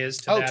Saturday is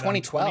to that.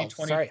 2012.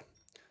 Sorry.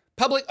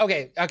 Public.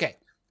 Okay.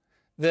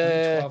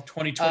 The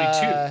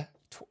 2022.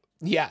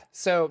 Yeah.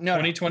 So no.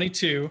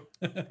 2022.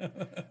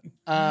 The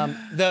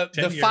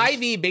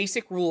 5e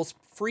basic rules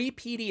free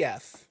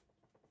PDF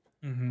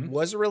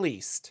was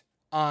released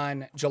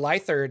on July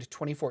 3rd,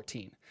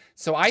 2014.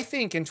 So I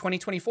think in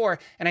 2024,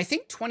 and I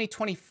think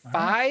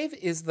 2025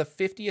 is the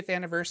 50th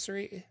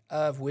anniversary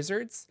of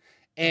Wizards.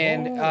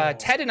 And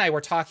Ted and I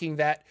were talking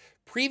that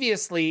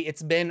previously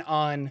it's been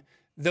on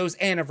those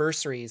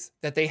anniversaries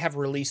that they have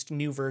released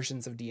new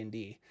versions of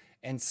D&D.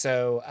 And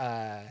so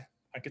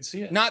I could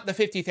see it. Not the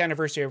 50th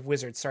anniversary of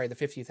Wizards, sorry, the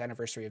 50th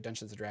anniversary of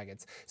Dungeons and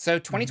Dragons. So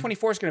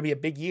 2024 is going to be a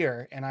big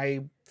year, and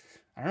I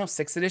don't know,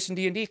 6th edition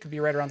D&D could be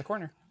right around the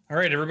corner. All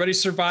right, everybody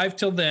survive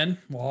till then.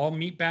 We'll all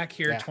meet back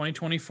here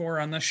 2024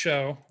 on the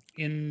show.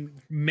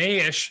 In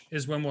May-ish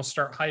is when we'll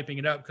start hyping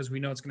it up because we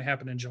know it's going to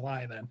happen in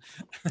July then.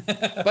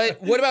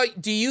 But what about,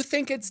 do you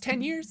think it's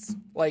 10 years?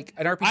 Like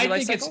an RPG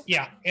life cycle?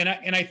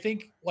 And I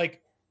think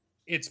like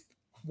it's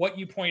what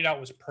you pointed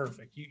out was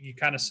perfect. You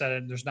kind of said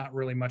it. There's not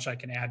really much I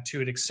can add to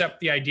it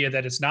except the idea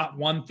that it's not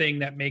one thing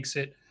that makes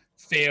it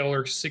fail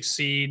or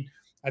succeed.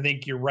 I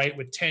think you're right.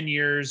 With 10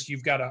 years,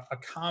 you've got a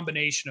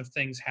combination of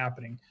things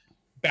happening.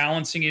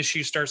 Balancing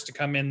issue starts to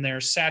come in there.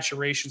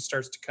 Saturation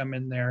starts to come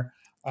in there.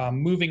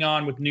 Moving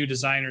on with new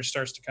designers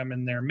starts to come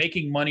in there.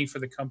 Making money for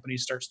the company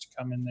starts to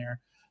come in there.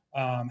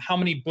 How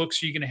many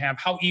books are you going to have?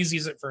 How easy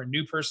is it for a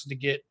new person to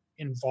get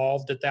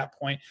involved at that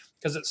point?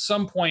 Because at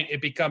some point it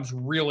becomes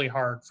really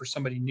hard for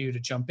somebody new to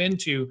jump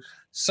into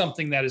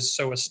something that is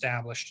so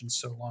established and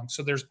so long.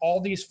 So there's all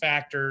these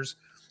factors,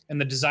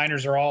 and the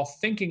designers are all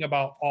thinking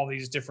about all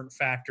these different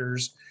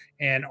factors,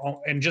 and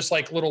just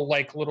like little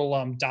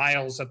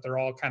dials that they're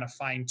all kind of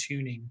fine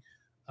tuning.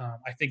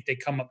 I think they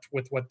come up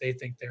with what they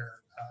think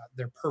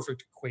their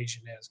perfect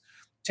equation is.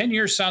 10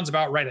 years sounds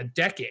about right. A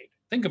decade.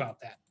 Think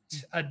about that.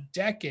 A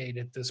decade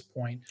at this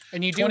point.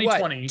 And you do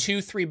what?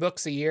 2-3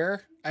 books a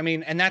year? I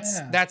mean, and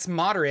that's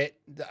moderate.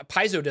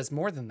 Paizo does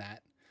more than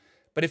that.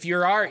 But if you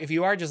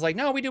are just like,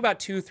 no, we do about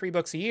 2-3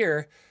 books a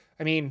year,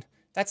 I mean,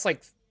 that's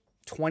like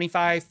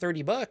 25,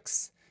 30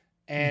 books.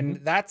 And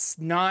that's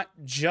not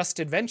just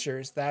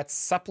adventures. That's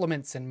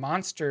supplements and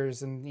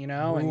monsters and,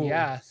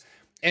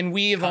 And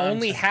we've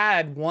only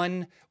had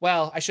one,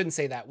 well, I shouldn't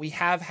say that. We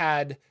have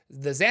had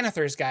the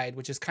Xanathar's Guide,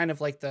 which is kind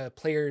of like the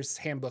Player's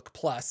Handbook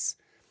Plus.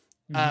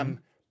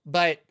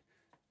 But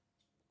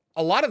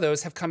a lot of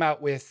those have come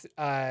out with,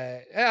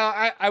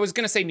 I was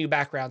going to say new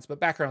backgrounds, but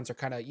backgrounds are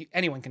kind of,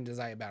 anyone can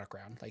design a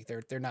background. Like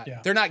they're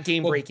not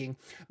game breaking,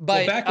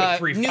 but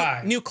back with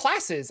 3.5. New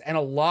classes and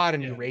a lot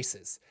of new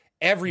races.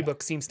 Every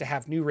book seems to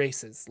have new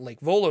races. Like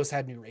Volo's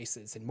had new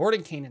races, and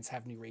Mordenkainen's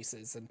have new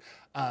races, and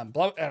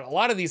a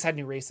lot of these had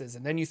new races.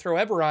 And then you throw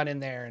Eberron in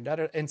there, and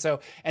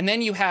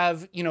then you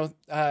have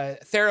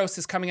Theros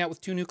is coming out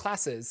with 2 new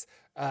classes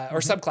or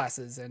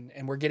subclasses,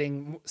 and we're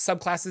getting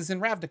subclasses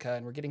in Ravnica,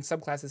 and we're getting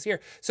subclasses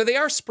here. So they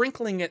are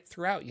sprinkling it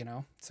throughout,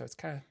 So it's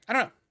kind of, I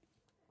don't know.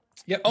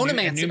 Yep.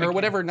 Onomancy or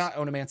whatever, not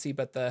Onomancy,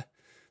 but the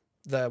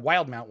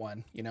Wildmount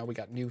one. We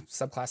got new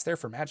subclass there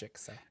for Magic.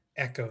 So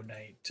Echo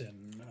Knight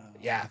and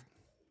yeah.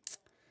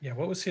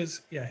 What was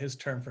his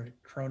term for it?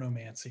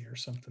 Chronomancy or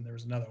something? There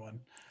was another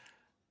one.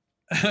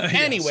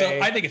 Anyway, so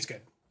I think it's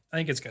good.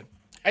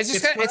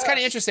 It's kind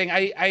of interesting.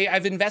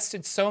 I've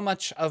invested so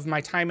much of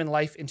my time and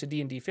life into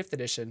D&D 5th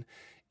edition.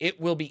 It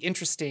will be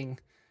interesting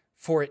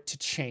for it to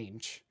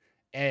change.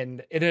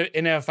 And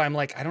if I'm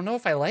like, I don't know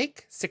if I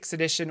like 6th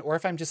edition or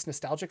if I'm just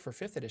nostalgic for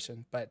 5th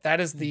edition, but that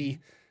is the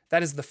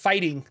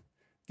fighting,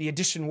 the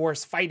edition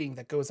wars fighting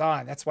that goes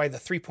on. That's why the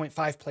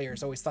 3.5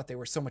 players always thought they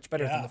were so much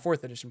better than the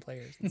 4th edition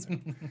players. So,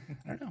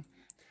 I don't know.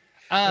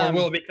 Or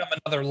will it become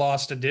another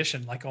lost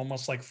edition?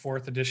 Almost like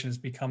 4th edition has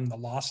become the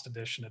lost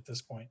edition at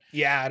this point.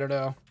 Yeah, I don't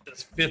know.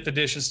 Does 5th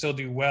edition still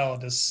do well?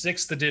 Does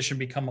 6th edition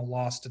become a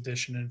lost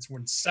edition? And it's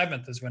when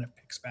 7th is when it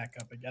picks back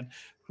up again.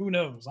 Who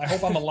knows? I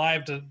hope I'm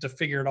alive to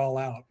figure it all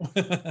out.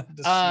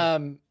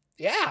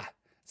 Yeah.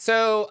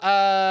 So,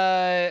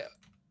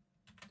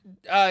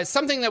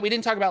 something that we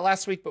didn't talk about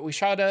last week, but we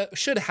should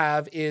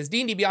have is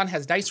D&D Beyond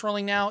has dice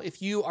rolling now.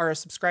 If you are a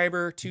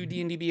subscriber to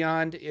D&D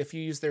Beyond, if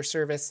you use their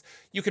service,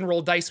 you can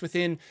roll dice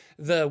within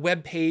the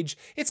web page.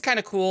 It's kind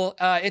of cool.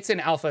 It's in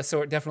alpha,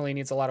 so it definitely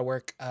needs a lot of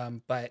work,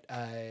 but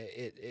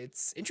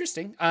it's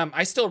interesting.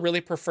 I still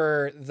really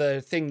prefer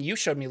the thing you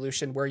showed me,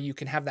 Lucian, where you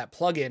can have that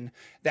plugin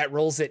that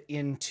rolls it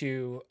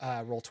into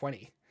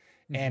Roll20.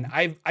 And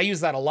I use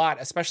that a lot,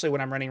 especially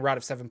when I'm running Rod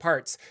of 7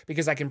 Parts,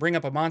 because I can bring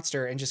up a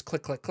monster and just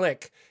click, click,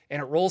 click,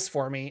 and it rolls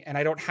for me. And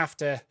I don't have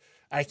to,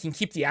 I can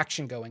keep the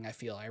action going. I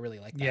feel I really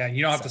like that. Yeah,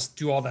 you don't have to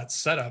do all that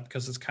setup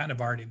because it's kind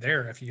of already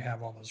there if you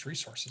have all those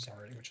resources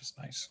already, which is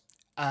nice.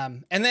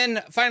 And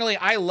then finally,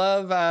 I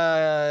love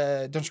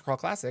Dungeon Crawl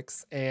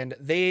Classics, and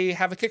they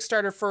have a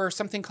Kickstarter for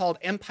something called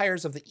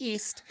Empires of the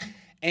East.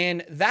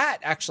 And that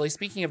actually,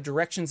 speaking of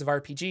directions of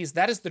RPGs,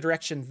 that is the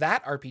direction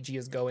that RPG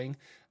is going.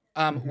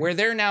 Where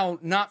they're now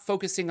not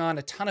focusing on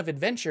a ton of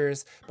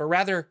adventures, but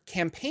rather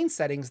campaign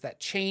settings that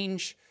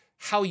change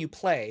how you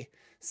play.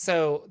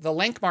 So the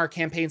Lankmar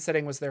campaign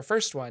setting was their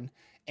first one.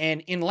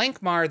 And in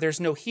Lankmar, there's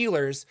no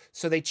healers.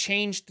 So they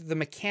changed the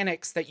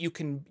mechanics that you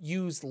can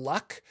use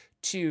luck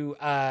to,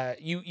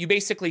 you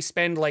basically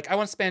spend I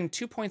want to spend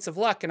 2 points of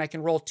luck and I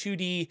can roll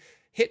 2D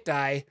hit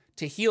die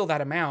to heal that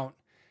amount.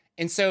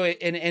 And so,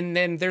 and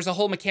then there's a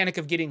whole mechanic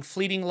of getting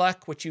fleeting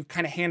luck, which you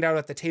kind of hand out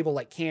at the table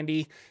like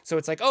candy. So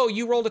it's like, oh,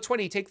 you rolled a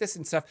 20, take this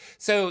and stuff.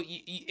 So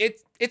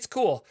it's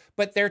cool,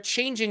 but they're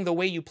changing the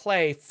way you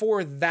play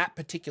for that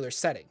particular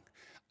setting.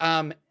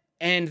 And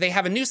they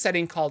have a new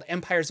setting called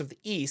Empires of the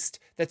East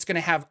that's going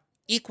to have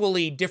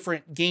equally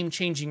different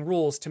game-changing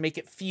rules to make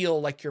it feel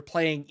like you're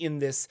playing in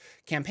this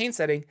campaign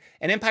setting.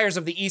 And Empires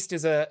of the East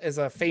is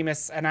a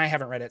famous, and I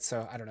haven't read it,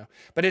 so I don't know,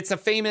 but it's a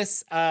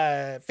famous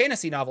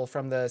fantasy novel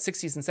from the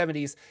 60s and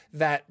 70s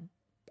that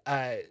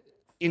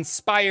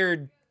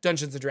inspired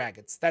Dungeons and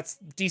Dragons. That's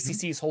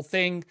DCC's whole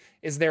thing.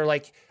 Is their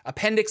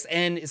Appendix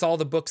N is all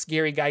the books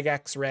Gary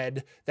Gygax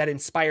read that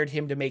inspired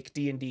him to make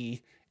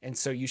D&D, and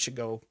so you should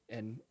go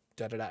and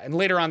da-da-da. And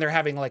later on, they're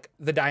having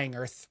the Dying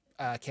Earth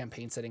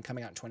campaign setting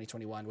coming out in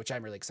 2021, which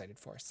I'm really excited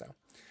for. So,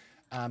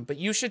 but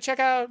you should check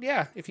out,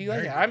 if you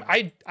like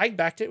it. I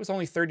backed it. It was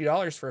only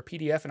 $30 for a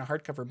PDF and a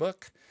hardcover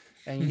book,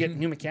 and you get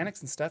new mechanics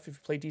and stuff. If you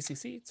play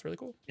DCC, it's really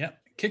cool. Yeah.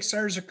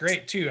 Kickstarters are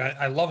great too.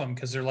 I love them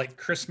because they're like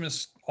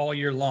Christmas all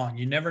year long.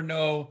 You never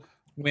know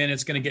when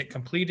it's going to get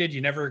completed.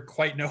 You never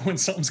quite know when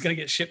something's going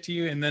to get shipped to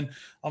you. And then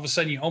all of a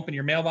sudden you open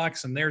your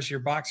mailbox and there's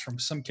your box from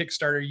some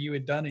Kickstarter you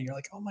had done. And you're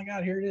like, oh my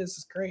God, here it is.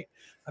 It's great.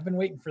 I've been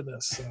waiting for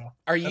this. So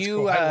are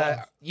you, cool.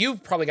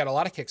 You've probably got a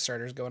lot of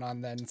Kickstarters going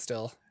on then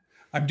still.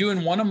 I'm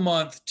doing one a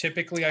month.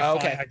 Typically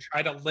I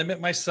try to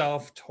limit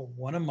myself to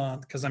one a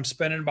month because I'm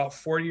spending about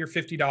 $40 or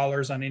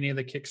 $50 on any of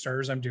the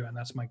Kickstarters I'm doing.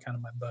 That's my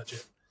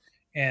budget.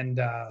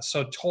 And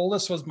so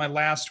Tolus was my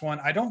last one.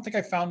 I don't think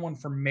I found one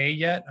for May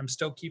yet. I'm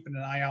still keeping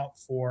an eye out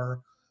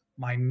for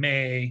my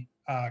May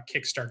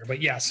Kickstarter.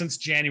 But yeah, since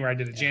January, I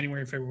did a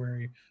January,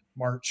 February,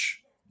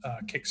 March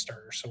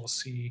Kickstarter. So we'll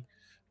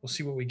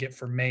see what we get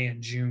for May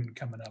and June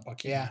coming up. I'll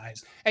keep my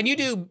eyes. And you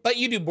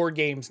do board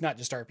games, not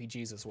just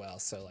RPGs as well.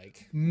 So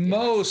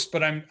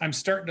but I'm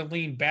starting to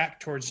lean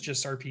back towards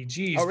just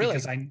RPGs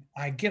because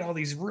I get all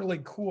these really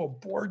cool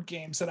board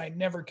games that I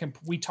never can.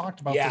 We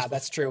talked about. Yeah,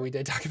 that's true. We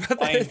did talk about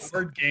that.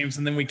 Board games,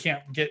 and then we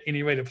can't get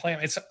any way to play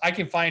them. I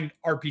can find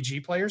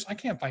RPG players. I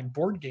can't find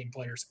board game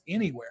players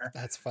anywhere.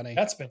 That's funny.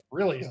 That's been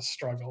really a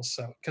struggle.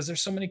 So because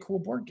there's so many cool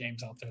board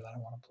games out there that I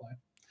want to play.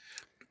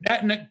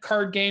 That and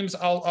card games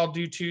I'll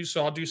do too.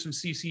 So I'll do some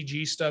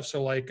CCG stuff.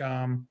 So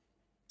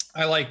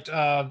I liked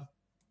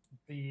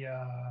the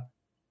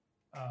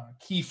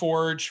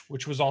Keyforge,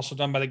 which was also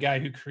done by the guy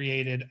who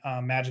created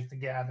Magic the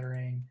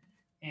Gathering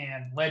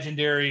and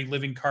Legendary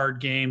Living Card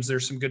Games.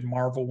 There's some good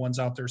Marvel ones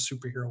out there,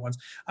 superhero ones.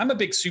 I'm a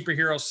big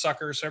superhero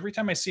sucker, so every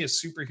time I see a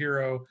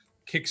superhero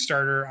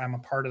Kickstarter, I'm a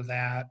part of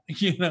that.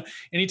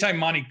 Anytime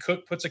Monty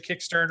Cook puts a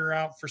Kickstarter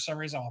out, for some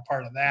reason, I'm a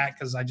part of that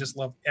because I just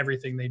love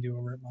everything they do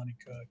over at Monty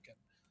Cook.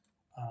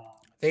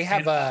 They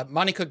have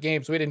Monty Cook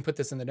Games. We didn't put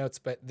this in the notes,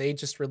 but they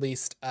just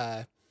released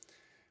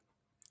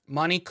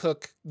Monty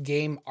Cook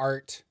game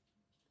art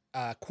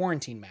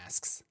quarantine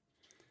masks.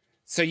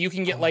 So you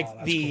can get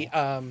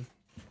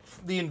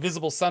the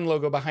Invisible Sun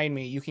logo behind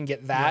me. You can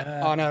get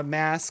that on a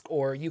mask,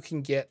 or you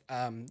can get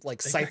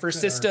Cypher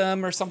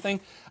System or something.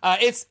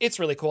 It's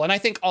really cool. And I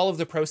think all of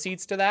the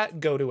proceeds to that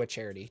go to a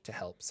charity to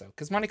help. So,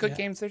 because Monty Cook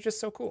Games, they're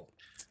just so cool.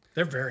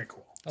 They're very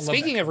cool.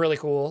 Speaking of really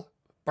cool,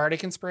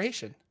 Bardic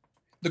Inspiration.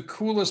 The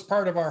coolest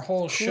part of our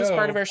whole show. The coolest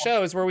part of our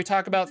show is where we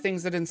talk about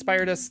things that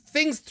inspired us,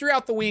 things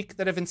throughout the week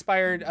that have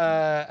inspired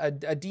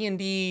a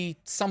D&D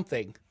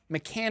something,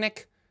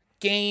 mechanic,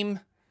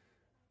 game,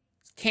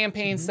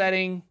 campaign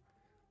setting,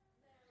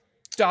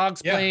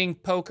 dogs playing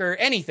poker,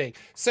 anything.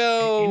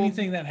 So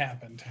anything that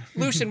happened.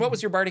 Lucian, what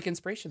was your Bardic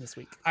Inspiration this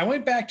week? I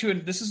went back to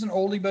it. This is an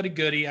oldie but a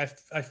goodie. I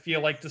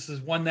feel like this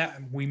is one that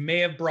we may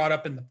have brought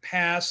up in the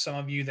past. Some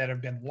of you that have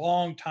been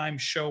long-time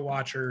show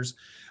watchers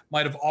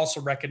might have also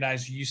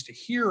recognized, you used to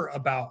hear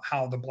about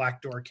how the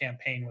Black Door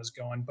campaign was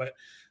going. But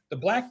the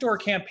Black Door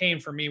campaign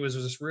for me was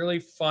this really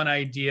fun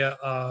idea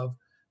of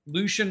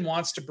Lucian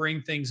wants to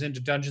bring things into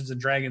Dungeons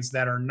and Dragons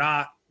that are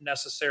not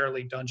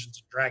necessarily Dungeons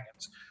and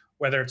Dragons,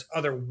 whether it's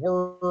other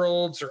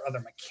worlds or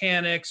other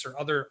mechanics or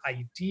other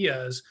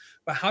ideas.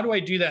 But how do I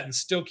do that and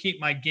still keep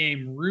my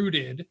game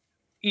rooted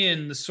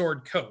in the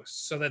Sword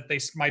Coast so that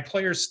my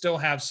players still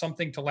have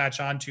something to latch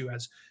onto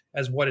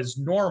as what is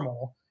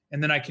normal,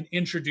 and then I can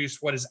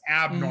introduce what is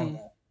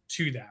abnormal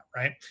to that,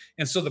 right?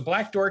 And so the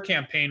Black Door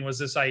campaign was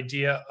this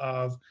idea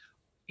of,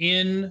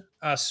 in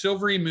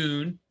Silvery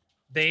Moon,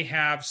 they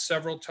have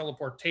several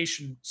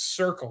teleportation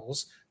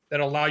circles that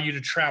allow you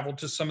to travel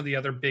to some of the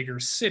other bigger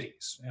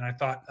cities. And I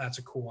thought that's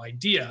a cool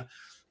idea.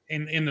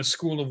 In the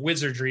School of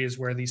Wizardry is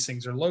where these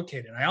things are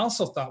located. I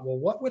also thought, well,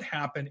 what would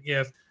happen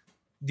if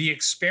the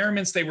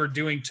experiments they were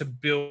doing to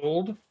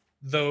build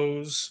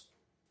those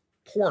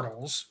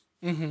portals,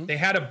 they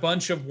had a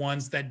bunch of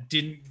ones that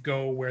didn't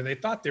go where they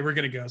thought they were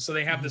going to go. So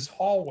they have this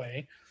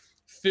hallway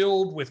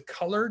filled with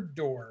colored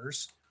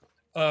doors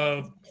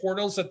of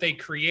portals that they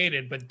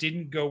created but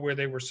didn't go where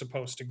they were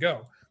supposed to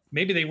go.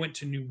 Maybe they went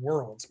to new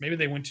worlds. Maybe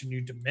they went to new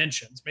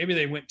dimensions. Maybe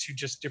they went to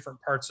just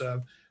different parts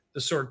of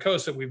the Sword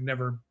Coast that we've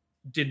never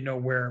didn't know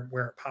where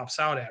it pops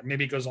out at.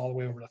 Maybe it goes all the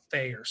way over to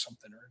Thay or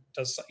something, or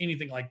does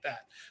anything like that,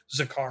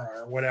 Zakara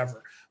or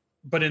whatever.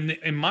 But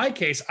in my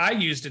case, I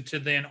used it to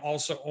then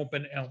also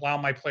open and allow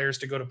my players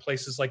to go to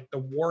places like the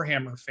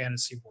Warhammer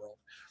fantasy world.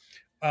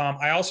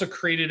 I also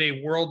created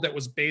a world that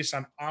was based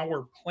on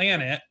our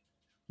planet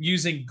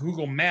using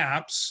Google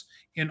Maps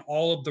in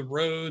all of the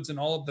roads and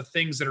all of the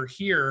things that are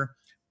here.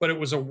 But it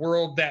was a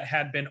world that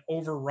had been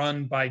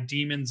overrun by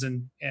demons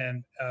and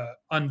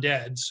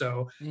undead.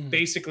 So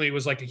basically it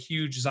was like a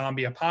huge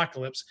zombie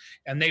apocalypse,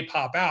 and they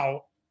pop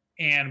out.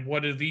 And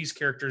what do these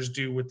characters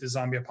do with the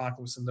zombie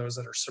apocalypse and those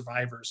that are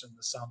survivors in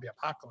the zombie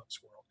apocalypse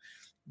world?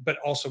 But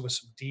also with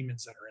some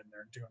demons that are in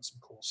there doing some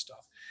cool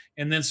stuff.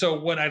 And then, so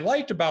what I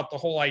liked about the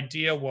whole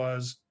idea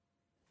was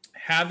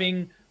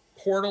having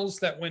portals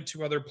that went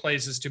to other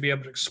places to be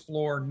able to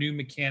explore new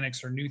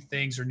mechanics or new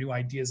things or new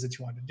ideas that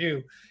you want to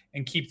do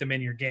and keep them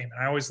in your game.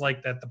 And I always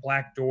liked that the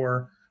Black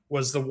Door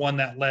was the one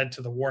that led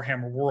to the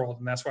Warhammer world.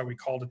 And that's why we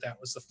called it that.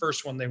 It was the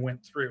first one they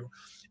went through.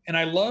 And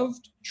I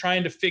loved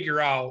trying to figure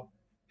out,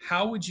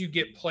 how would you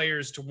get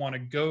players to want to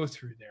go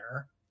through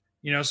there?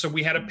 So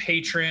we had a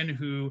patron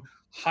who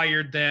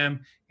hired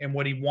them, and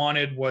what he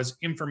wanted was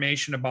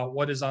information about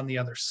what is on the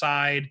other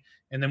side.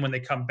 And then when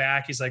they come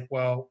back, he's like,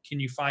 well, can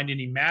you find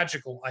any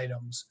magical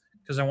items?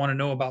 Because I want to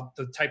know about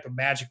the type of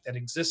magic that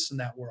exists in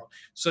that world.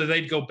 So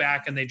they'd go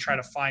back and they'd try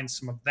to find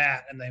some of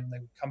that. And then they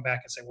would come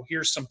back and say, well,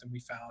 here's something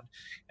we found.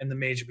 And the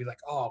mage would be like,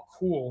 oh,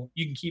 cool.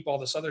 You can keep all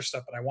this other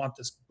stuff, but I want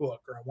this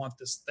book, or I want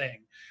this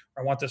thing,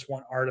 or I want this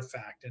one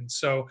artifact. And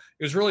so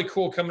it was really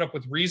cool coming up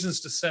with reasons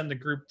to send the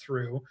group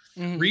through,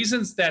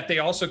 reasons that they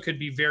also could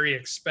be very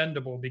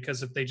expendable,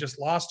 because if they just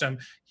lost him,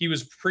 he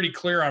was pretty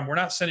clear on, we're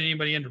not sending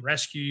anybody in to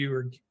rescue you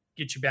or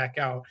get you back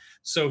out.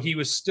 So he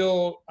was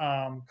still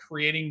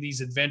creating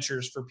these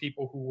adventures for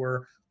people who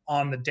were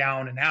on the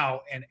down and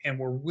out and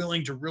were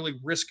willing to really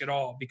risk it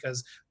all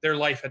because their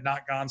life had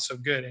not gone so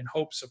good, in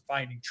hopes of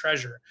finding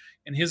treasure.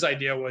 And his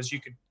idea was,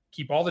 you could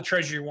keep all the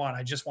treasure you want.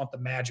 I just want the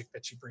magic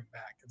that you bring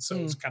back. And so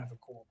it was kind of a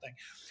cool thing.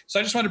 So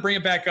I just wanted to bring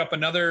it back up,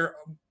 another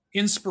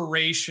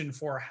inspiration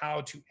for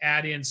how to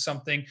add in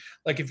something.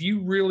 Like if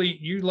you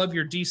love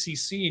your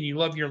DCC and you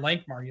love your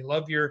Lankmar, you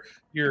love your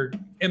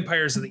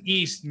Empires of the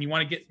East, and you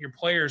want to get your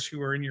players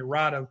who are in your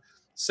rod of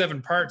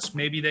 7 parts,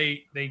 maybe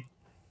they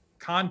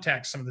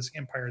contact some of this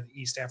Empire of the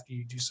East after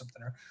you do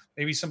something, or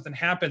maybe something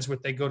happens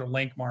with they go to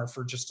Lankmar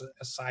for just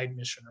a side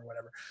mission or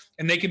whatever.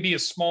 And they can be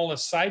as small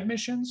as side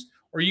missions,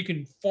 or you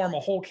can form a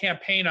whole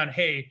campaign on,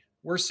 hey,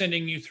 we're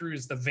sending you through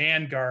as the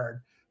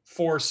vanguard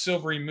for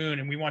Silvery Moon,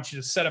 and we want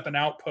you to set up an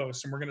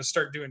outpost, and we're going to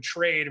start doing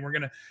trade, and we're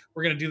going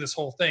to do this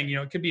whole thing.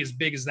 It could be as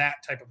big as that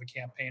type of a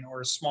campaign,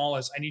 or as small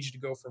as, I need you to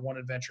go for one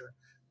adventure,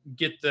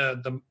 get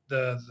the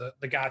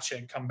gotcha,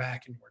 and come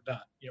back, and we're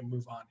done.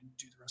 Move on and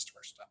do the rest of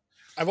our stuff.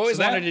 I've always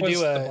wanted to do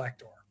the Black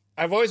Door.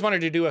 I've always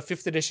wanted to do a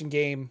 5th edition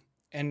game,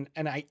 and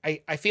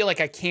I feel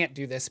like I can't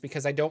do this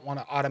because I don't want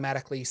to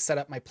automatically set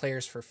up my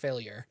players for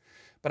failure.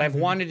 But I've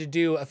wanted to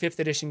do a 5th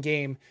edition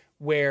game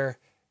where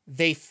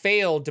they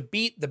fail to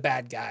beat the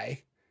bad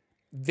guy.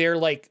 They're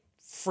like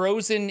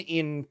frozen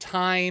in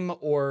time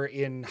or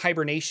in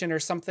hibernation or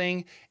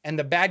something, and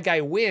the bad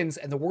guy wins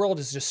and the world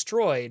is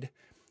destroyed.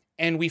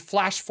 And we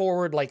flash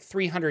forward like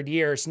 300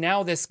 years.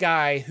 Now this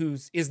guy who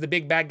is the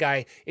big bad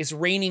guy is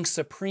reigning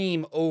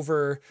supreme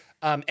over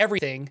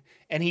everything,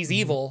 and he's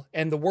evil,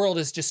 and the world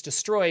is just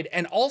destroyed.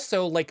 And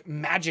also like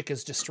magic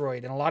is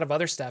destroyed and a lot of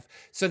other stuff.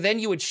 So then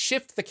you would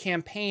shift the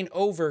campaign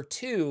over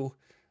to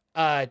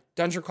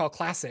Dungeon Crawl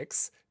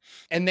Classics,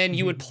 and then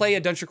you would play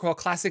a Dungeon Crawl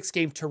Classics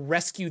game to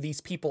rescue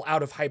these people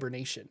out of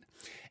hibernation.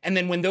 And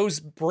then when those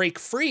break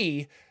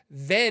free,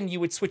 then you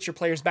would switch your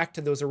players back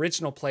to those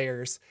original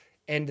players,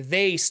 and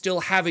they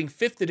still having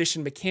 5th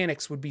edition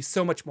mechanics would be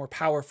so much more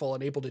powerful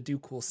and able to do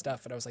cool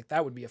stuff. And I was like,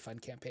 that would be a fun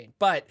campaign.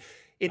 But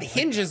it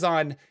hinges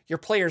on your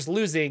players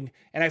losing,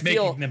 and I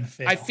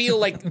feel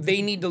like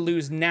they need to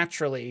lose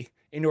naturally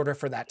in order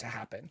for that to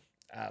happen.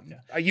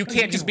 You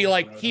can't just be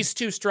like, he's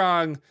too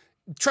strong,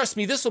 trust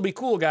me, this will be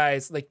cool,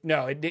 guys. Like,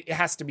 no, it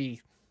has to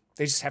be,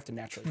 they just have to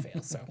naturally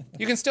fail. So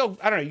you can still,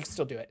 I don't know, you can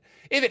still do it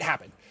if it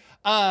happened.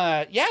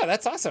 Yeah,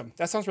 that's awesome.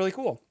 That sounds really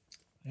cool.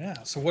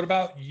 Yeah. So what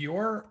about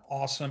your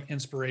awesome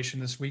inspiration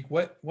this week?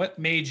 What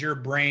made your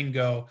brain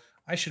go,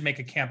 I should make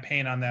a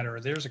campaign on that, or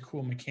there's a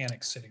cool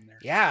mechanic sitting there?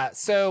 Yeah.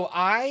 So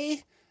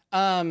I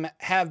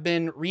have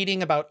been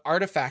reading about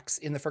artifacts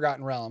in the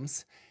Forgotten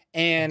Realms.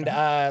 And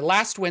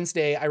last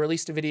Wednesday, I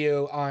released a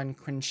video on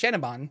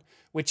Quinshanaban,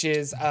 which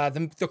is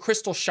the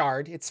Crystal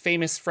Shard. It's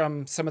famous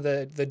from some of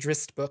the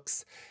Drizzt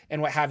books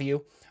and what have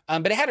you.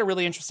 But it had a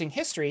really interesting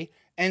history.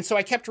 And so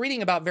I kept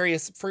reading about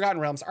various Forgotten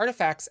Realms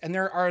artifacts, and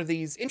there are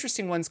these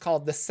interesting ones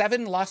called the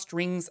 7 Lost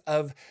Rings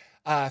of,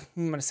 I'm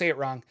going to say it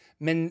wrong,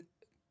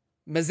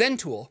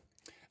 Mazentul.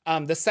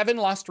 The 7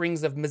 Lost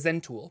Rings of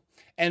Mazentul.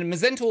 And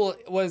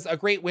Mazentul was a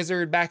great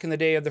wizard back in the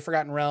day of the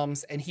Forgotten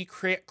Realms, and he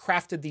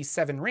crafted these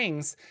 7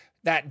 rings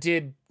that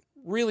did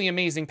really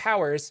amazing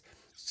powers.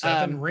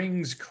 7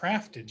 rings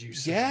crafted, you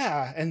said.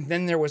 Yeah, and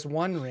then there was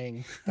 1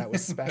 ring that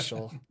was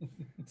special.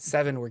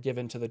 7 were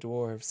given to the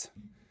dwarves.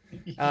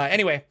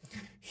 Anyway,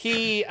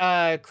 he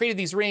created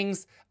these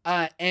rings,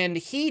 and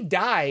he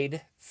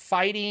died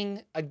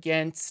fighting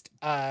against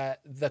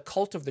the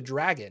Cult of the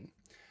Dragon.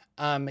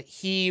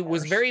 He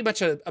was very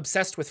much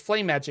obsessed with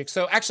flame magic.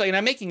 So actually, and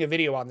I'm making a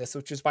video on this,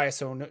 which is why I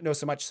know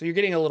so much. So you're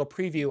getting a little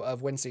preview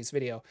of Wednesday's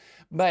video.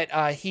 But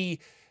he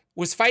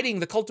was fighting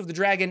the Cult of the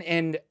Dragon,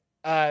 and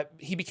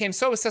he became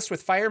so obsessed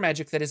with fire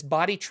magic that his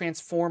body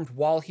transformed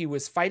while he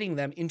was fighting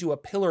them into a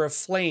pillar of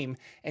flame.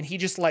 And he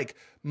just like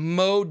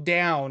mowed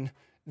down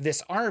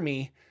this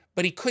army,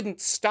 but he couldn't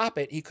stop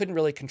it. He couldn't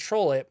really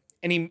control it.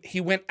 And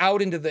he went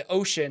out into the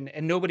ocean,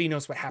 and nobody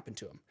knows what happened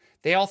to him.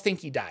 They all think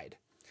he died.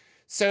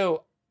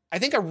 So I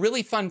think a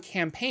really fun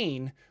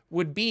campaign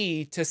would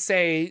be to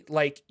say,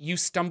 like, you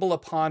stumble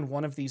upon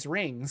one of these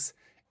rings.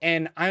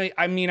 And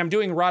I mean, I'm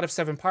doing Rod of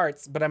 7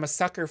 Parts, but I'm a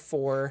sucker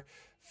for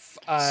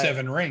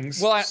 7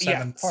 rings. Well,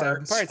 7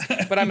 parts. 7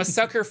 parts. But I'm a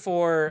sucker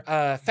for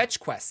fetch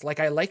quests. Like,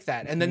 I like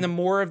that. And then the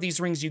more of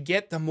these rings you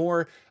get, the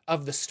more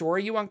of the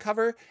story you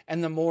uncover,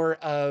 and the more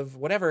of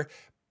whatever.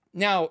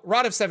 Now,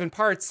 Rod of 7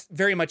 Parts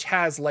very much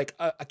has like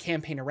a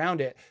campaign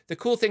around it. The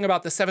cool thing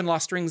about the 7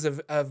 Lost Rings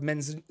of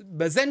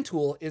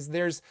Mazentul is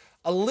there's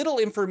a little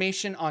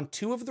information on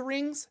 2 of the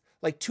rings.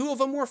 Like 2 of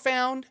them were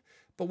found,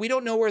 but we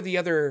don't know where the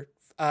other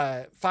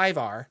 5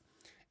 are.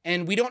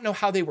 And we don't know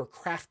how they were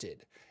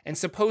crafted. And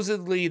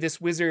supposedly this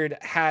wizard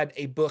had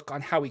a book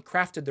on how he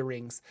crafted the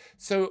rings.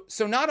 So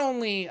not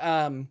only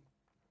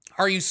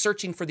are you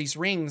searching for these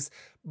rings,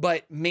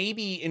 but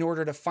maybe in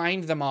order to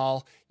find them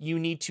all, you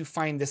need to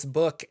find this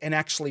book and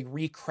actually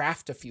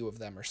recraft a few of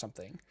them or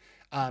something.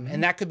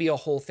 And that could be a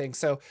whole thing.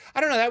 So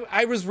I don't know.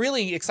 I was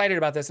really excited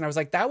about this, and I was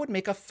like, that would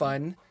make a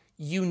fun,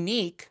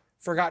 unique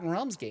Forgotten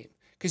Realms game,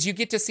 because you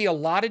get to see a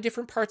lot of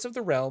different parts of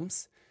the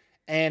realms.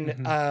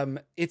 And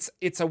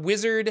it's a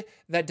wizard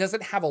that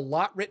doesn't have a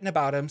lot written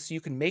about him, so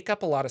you can make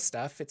up a lot of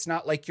stuff. It's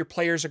not like your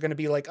players are going to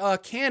be like,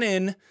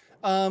 canon,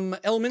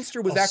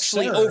 Elminster was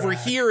actually over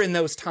here in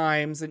those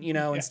times, and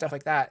and stuff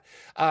like that.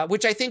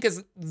 Which I think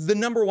is the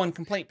number one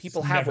complaint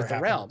people have with the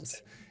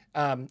realms,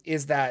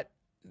 is that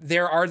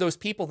there are those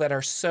people that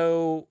are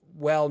so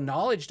well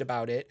knowledged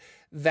about it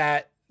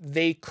that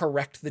they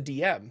correct the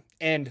DM,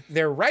 and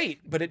they're right,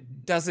 but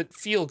it doesn't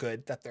feel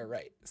good that they're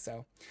right.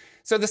 So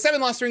the 7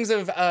 Lost Rings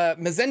of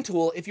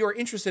Mazentoul, if you're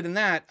interested in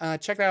that,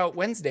 check it out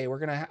Wednesday. I'm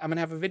gonna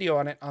have a video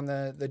on it on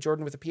the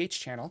Jordan with a PH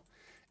channel.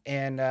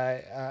 And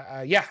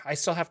yeah, I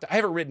have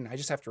it written. I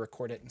just have to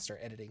record it and start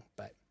editing.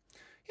 But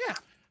yeah.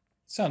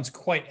 Sounds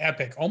quite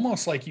epic.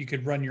 Almost like you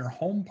could run your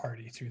home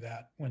party through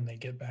that when they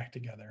get back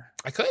together.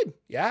 I could.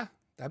 Yeah.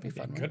 That'd be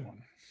fun. A good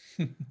one.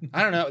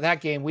 I don't know.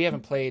 That game we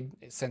haven't played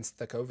since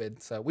the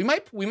COVID. So we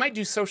might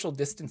do social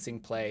distancing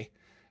play.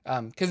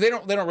 Because they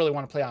don't really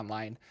want to play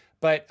online.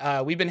 But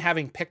we've been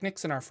having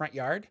picnics in our front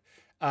yard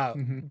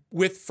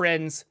with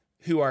friends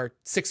who are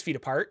 6 feet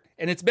apart.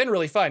 And it's been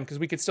really fun because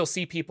we could still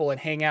see people and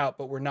hang out,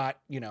 but we're not,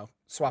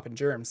 swapping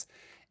germs.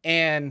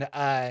 And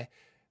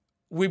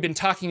we've been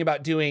talking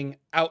about doing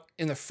out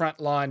in the front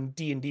lawn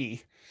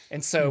D&D.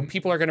 And so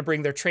people are going to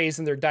bring their trays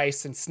and their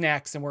dice and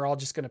snacks, and we're all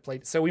just going to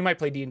play. So we might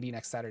play D&D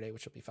next Saturday,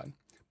 which will be fun.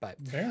 But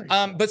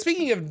cool. But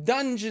speaking of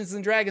Dungeons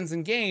and Dragons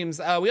and games,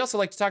 we also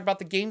like to talk about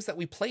the games that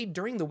we played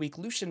during the week.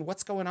 Lucian,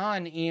 what's going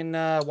on in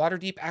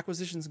Waterdeep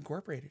Acquisitions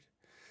Incorporated?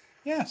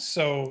 Yeah,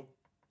 so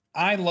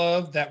I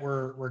love that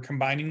we're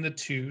combining the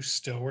two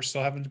still. We're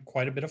still having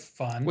quite a bit of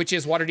fun. Which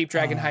is Waterdeep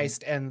Dragon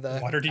Heist and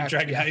the Waterdeep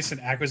Dragon Heist and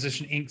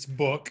Acquisition Inc.'s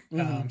book.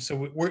 So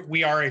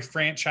we are a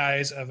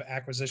franchise of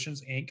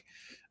Acquisitions Inc.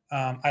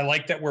 I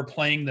like that we're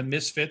playing the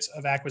misfits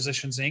of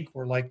Acquisitions Inc.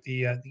 We're like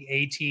the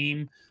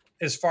A-team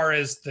as far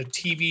as the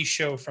TV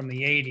show from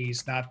the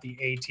 80s, not the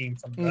A-team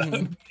from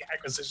the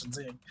Acquisitions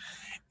Inc.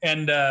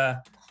 And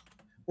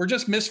we're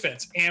just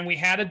misfits. And we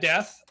had a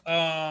death.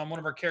 One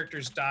of our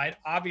characters died.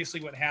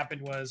 Obviously what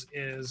happened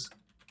is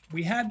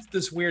we had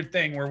this weird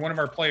thing where one of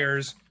our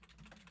players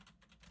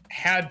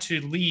had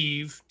to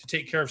leave to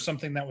take care of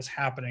something that was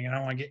happening. And I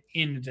don't want to get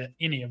into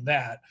any of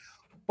that.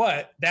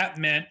 But that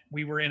meant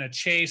we were in a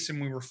chase and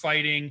we were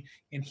fighting,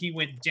 and he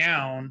went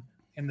down,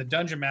 and the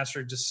dungeon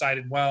master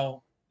decided,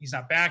 well, he's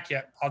not back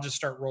yet. I'll just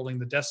start rolling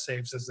the death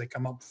saves as they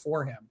come up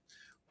for him.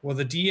 Well,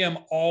 the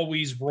DM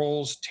always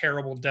rolls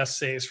terrible death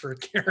saves for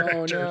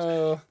characters.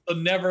 Oh, no. So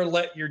never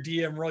let your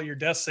DM roll your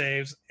death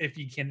saves if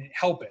you can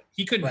help it.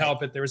 He couldn't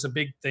help it. There was a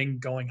big thing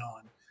going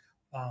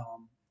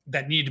on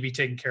that needed to be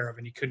taken care of,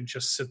 and he couldn't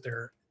just sit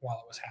there while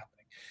it was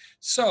happening.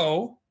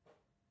 So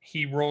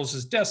he rolls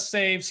his death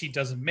saves. He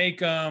doesn't make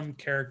them.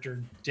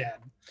 Character dead.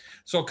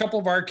 So a couple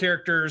of our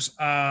characters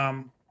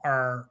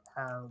are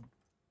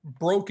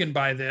broken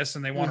by this,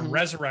 and they want to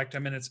resurrect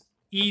him. And it's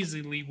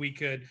easily we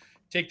could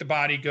take the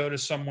body, go to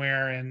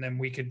somewhere, and then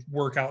we could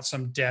work out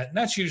some debt. And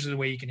that's usually the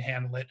way you can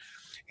handle it.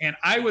 And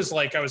I was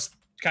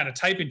kind of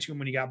typing to him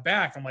when he got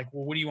back. I'm like,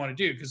 well, what do you want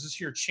to do? Because this is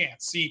your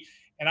chance. See,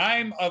 and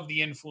I'm of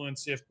the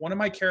influence, if one of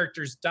my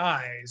characters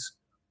dies,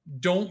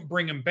 don't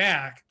bring him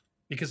back,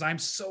 because I'm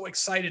so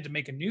excited to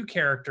make a new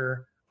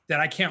character that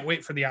I can't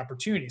wait for the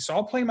opportunity. So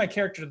I'll play my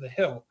character to the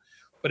hilt.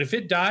 But if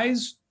it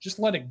dies, just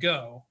let it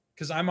go,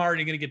 because I'm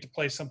already going to get to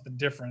play something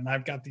different. And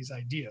I've got these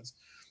ideas.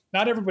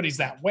 Not everybody's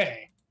that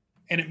way.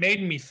 And it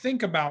made me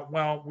think about,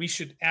 well, we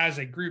should, as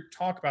a group,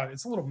 talk about it.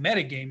 It's a little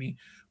metagamey,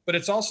 but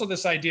it's also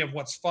this idea of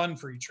what's fun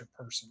for each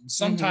person.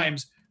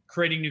 Sometimes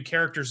creating new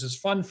characters is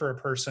fun for a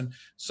person.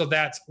 So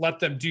let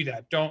them do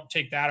that. Don't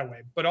take that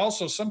away. But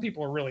also some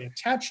people are really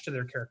attached to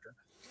their character.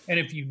 And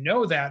if you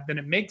know that, then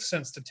it makes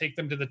sense to take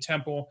them to the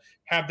temple,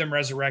 have them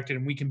resurrected,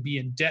 and we can be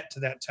in debt to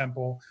that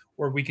temple,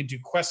 or we can do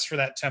quests for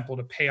that temple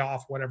to pay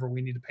off whatever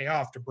we need to pay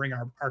off to bring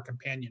our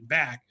companion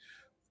back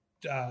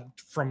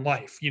from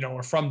life,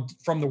 or from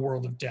the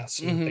world of death,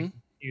 so that they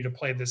continue to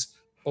play this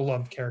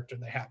beloved character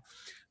they have.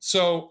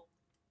 So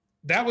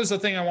that was the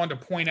thing I wanted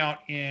to point out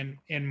in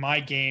my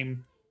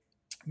game.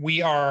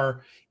 We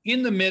are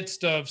in the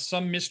midst of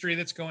some mystery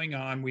that's going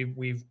on.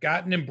 We've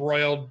gotten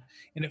embroiled,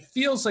 and it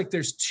feels like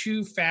there's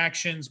two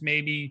factions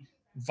maybe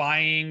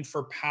vying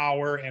for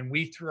power, and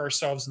we threw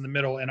ourselves in the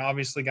middle and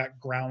obviously got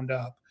ground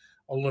up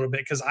a little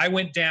bit, because I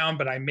went down,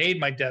 but I made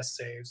my death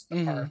saves.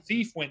 Our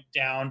thief went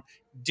down,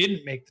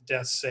 didn't make the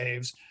death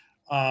saves.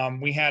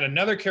 We had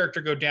another character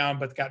go down,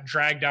 but got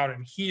dragged out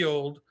and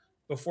healed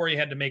before he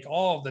had to make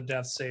all of the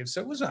death saves.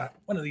 So it was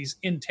one of these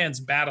intense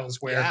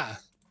battles where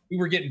we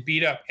were getting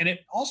beat up. And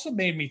it also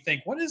made me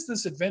think, what is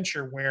this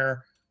adventure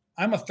where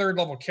I'm a 3rd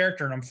level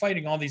character and I'm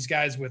fighting all these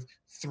guys with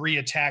 3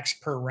 attacks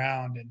per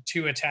round and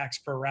 2 attacks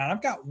per round.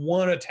 I've got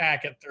 1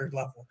 attack at 3rd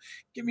level.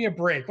 Give me a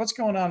break. What's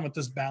going on with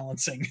this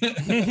balancing?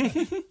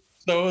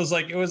 So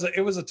it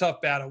was a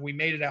tough battle. We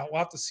made it out. We'll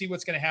have to see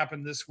what's going to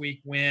happen this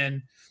week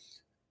when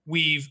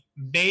we've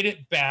made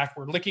it back.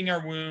 We're licking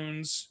our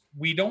wounds.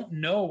 We don't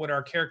know what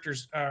our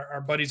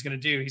buddy's going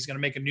to do. He's going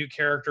to make a new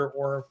character,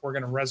 or if we're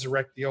going to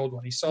resurrect the old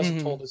one. He still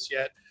hasn't told us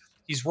yet.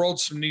 He's rolled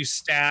some new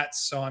stats,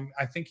 so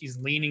I think he's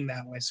leaning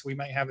that way. So we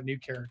might have a new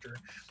character.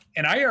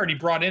 And I already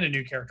brought in a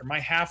new character. My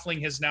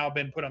halfling has now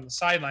been put on the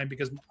sideline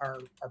because our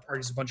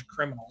party's a bunch of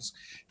criminals.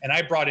 And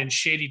I brought in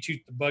Shady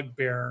Tooth the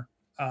Bugbear,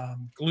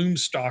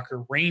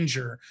 Gloomstalker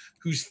Ranger,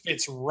 who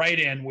fits right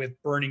in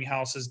with burning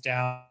houses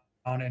down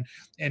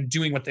and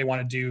doing what they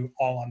want to do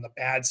all on the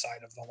bad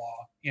side of the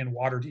law in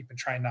Waterdeep and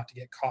trying not to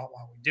get caught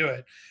while we do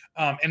it.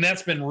 And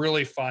that's been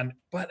really fun.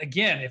 But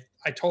again, if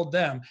I told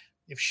them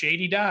if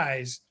Shady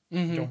dies,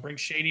 don't bring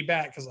Shady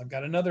back because I've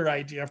got another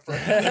idea for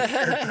another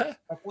character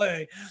to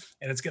play,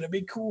 and it's going to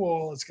be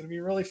cool. It's going to be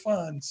really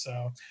fun.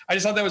 So I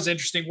just thought that was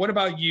interesting. What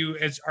about you?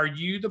 Are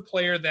you the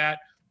player that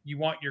you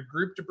want your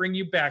group to bring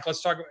you back?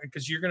 Let's talk,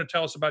 because you're going to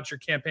tell us about your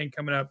campaign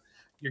coming up.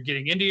 You're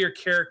getting into your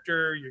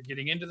character. You're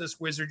getting into this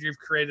wizard you've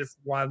created for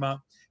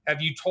Wildemount.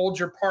 Have you told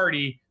your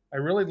party, I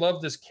really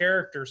love this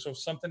character, so if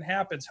something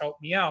happens,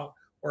 help me out?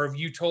 Or have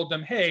you told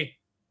them, hey,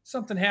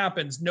 something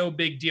happens, no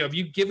big deal? Have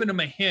you given them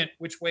a hint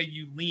which way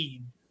you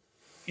lean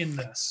in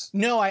this?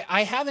 No,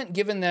 I haven't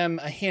given them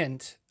a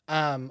hint,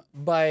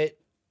 but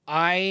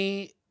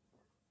I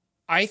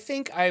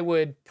think I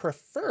would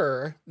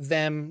prefer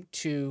them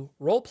to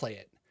role play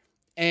it.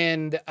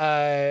 And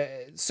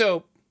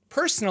so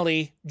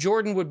personally,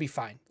 Jordan would be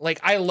fine. Like,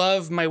 I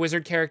love my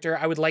wizard character.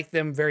 I would like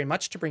them very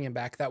much to bring him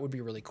back. That would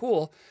be really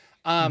cool.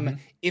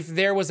 If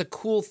there was a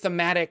cool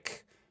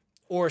thematic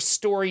or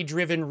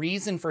story-driven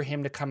reason for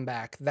him to come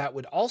back, that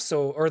would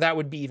also, or that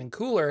would be even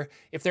cooler.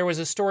 If there was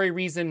a story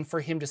reason for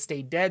him to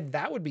stay dead,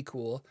 that would be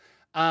cool.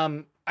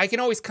 I can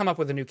always come up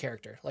with a new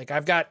character. Like,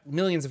 I've got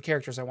millions of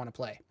characters I want to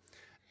play.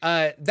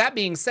 That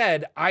being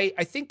said, I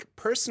think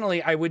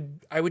personally, I would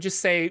just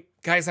say,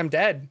 guys, I'm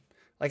dead.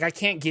 Like, I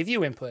can't give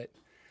you input.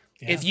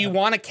 Yeah, if you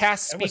want to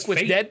cast Speak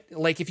with Dead,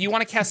 like if you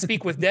want to cast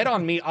Speak with Dead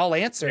on me, I'll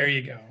answer. There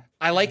you go.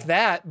 I like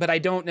that, but I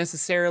don't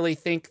necessarily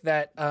think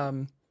that.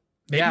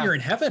 Maybe you're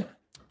in heaven.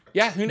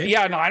 Yeah.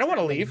 No, I don't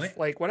want to leave.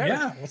 Like, whatever.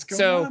 Yeah. What's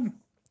going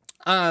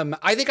on?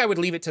 I think I would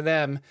leave it to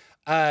them.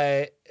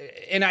 And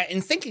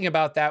in thinking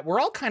about that, we're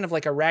all kind of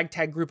like a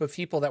ragtag group of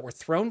people that were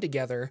thrown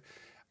together.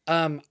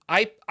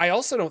 I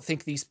also don't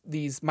think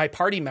these my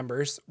party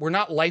members were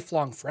not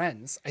lifelong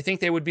friends. I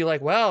think they would be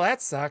like, well,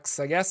 that sucks.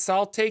 I guess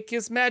I'll take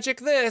his magic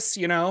this,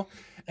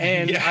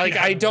 And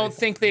I don't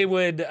think they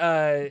would.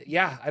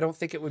 I don't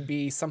think it would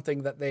be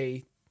something that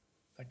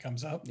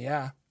comes up.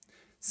 Yeah.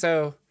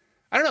 So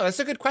I don't know. That's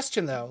a good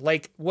question though.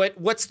 Like,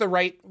 what's the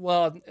right?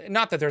 Well,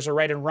 not that there's a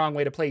right and wrong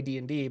way to play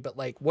D&D, but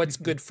like, what's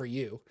good for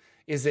you?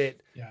 Is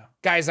it,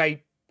 guys? We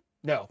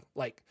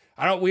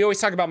always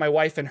talk about my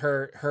wife and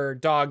her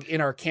dog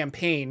in our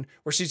campaign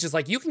where she's just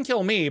like, you can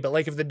kill me, but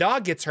like if the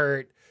dog gets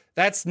hurt,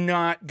 that's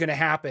not going to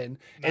happen.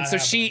 And so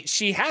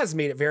she has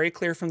made it very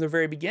clear from the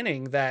very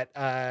beginning that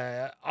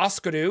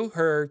Oscaru,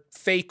 her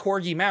Fey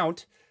Corgi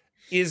mount,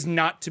 is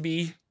not to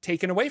be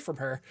taken away from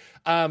her.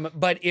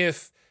 But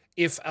if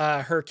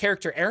her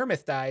character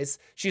Aramith dies,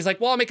 she's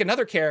like, well, I'll make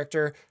another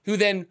character who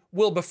then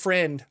will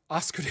befriend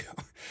Oscaru.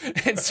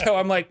 And so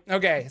I'm like,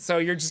 okay, so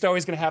you're just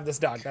always going to have this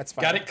dog. That's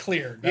fine. Got it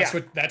clear.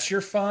 That's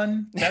your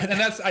fun. And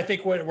that's, I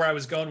think, where I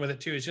was going with it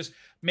too, is just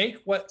make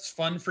what's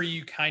fun for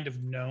you kind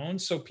of known.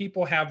 So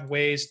people have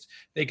ways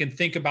they can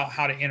think about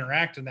how to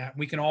interact in that.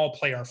 We can all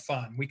play our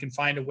fun. We can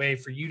find a way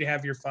for you to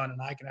have your fun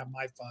and I can have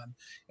my fun.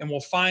 And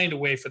we'll find a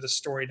way for the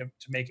story to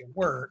make it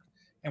work.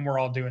 And we're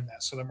all doing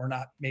that, so that we're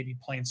not maybe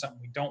playing something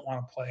we don't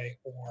want to play,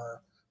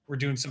 or we're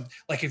doing some,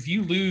 like if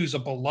you lose a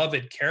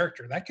beloved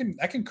character, that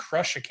can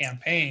crush a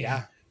campaign.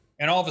 Yeah.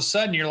 And all of a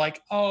sudden you're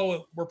like,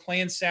 oh, we're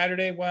playing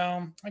Saturday.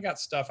 Well, I got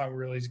stuff I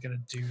really is going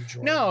to do.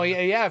 Jordan. No,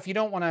 yeah. If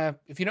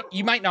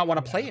you might not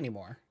want to play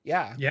anymore.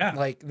 Yeah. Yeah.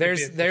 Like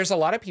there's a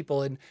lot of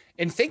people, and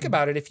think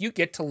about it. If you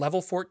get to level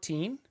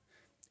 14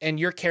 and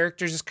your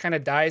character just kind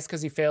of dies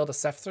because he failed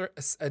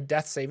a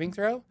death saving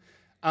throw,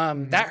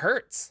 that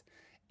hurts.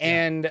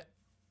 And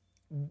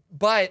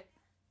but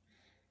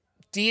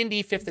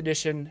D&D 5th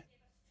edition,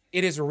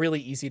 it is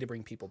really easy to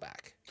bring people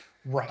back.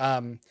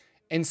 Right.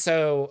 And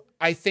so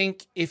I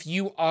think if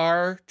you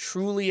are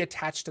truly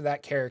attached to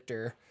that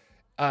character,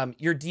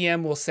 your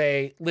DM will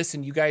say,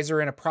 listen, you guys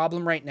are in a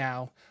problem right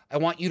now. I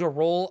want you to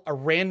roll a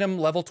random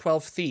level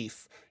 12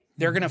 thief.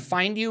 They're going to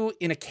find you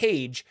in a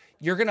cage.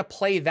 You're going to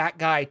play that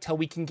guy till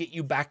we can get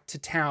you back to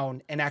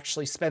town and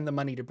actually spend the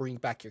money to bring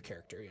back your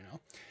character,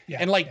 Yeah,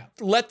 and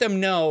let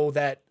them know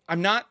that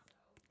I'm not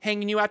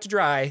hanging you out to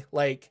dry.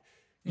 Like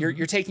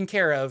you're taken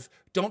care of.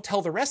 Don't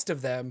tell the rest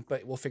of them,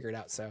 but we'll figure it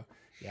out. So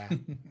yeah,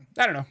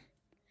 I don't know.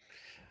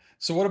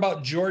 So what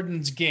about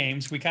Jordan's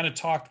games? We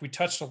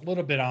touched a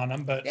little bit on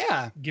them, but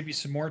give you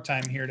some more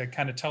time here to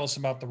kind of tell us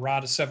about the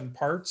Rod of Seven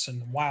Parts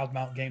and the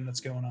Wildemount game that's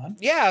going on.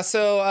 Yeah,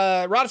 so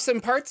Rod of Seven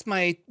Parts,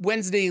 my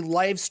Wednesday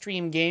live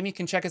stream game. You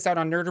can check us out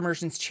on Nerd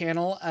Immersion's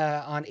channel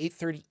on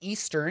 8:30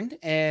 Eastern,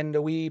 and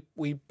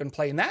we've been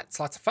playing that. It's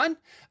lots of fun.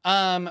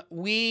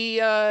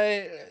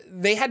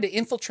 They had to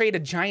infiltrate a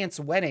giant's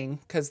wedding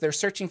because they're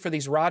searching for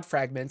these rod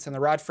fragments, and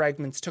the rod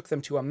fragments took them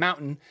to a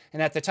mountain,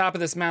 and at the top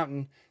of this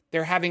mountain,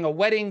 they're having a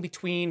wedding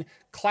between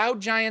cloud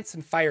giants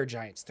and fire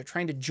giants. They're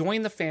trying to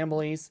join the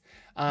families.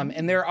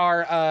 And there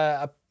are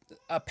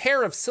a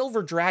pair of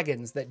silver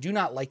dragons that do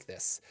not like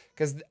this,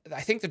 because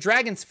I think the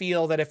dragons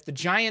feel that if the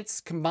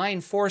giants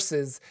combine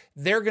forces,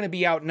 they're going to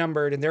be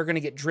outnumbered and they're going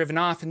to get driven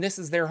off. And this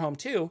is their home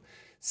too.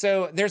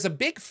 So there's a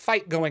big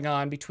fight going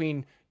on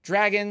between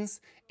dragons,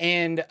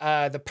 and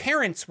the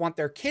parents want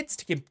their kids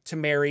to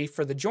marry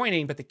for the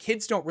joining, but the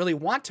kids don't really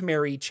want to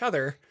marry each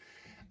other.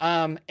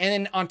 And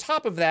then on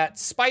top of that,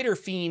 spider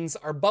fiends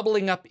are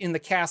bubbling up in the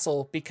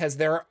castle because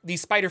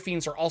these spider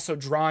fiends are also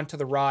drawn to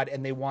the rod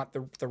and they want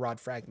the rod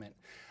fragment.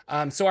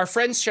 So our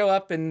friends show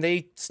up and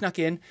they snuck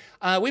in.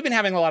 We've been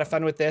having a lot of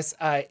fun with this.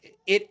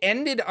 It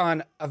ended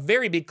on a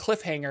very big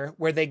cliffhanger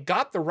where they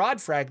got the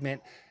rod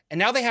fragment and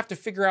now they have to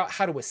figure out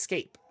how to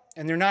escape.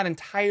 And they're not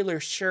entirely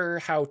sure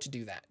how to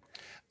do that.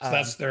 So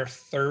that's their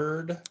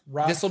third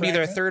rod This will be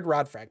their third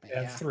rod fragment.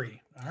 Yeah,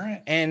 3. All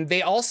right. And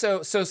they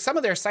also, so some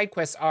of their side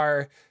quests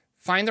are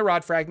find the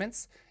rod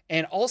fragments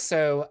and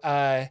also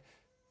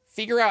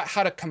figure out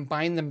how to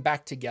combine them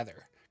back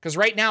together. Because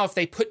right now, if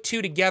they put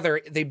 2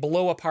 together, they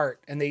blow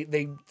apart and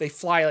they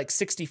fly like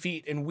 60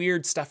 feet and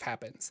weird stuff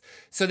happens.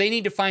 So they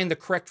need to find the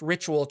correct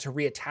ritual to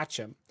reattach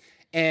them.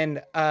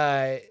 And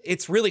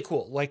it's really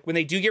cool. Like when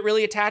they do get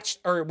really attached,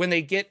 or when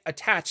they get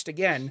attached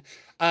again,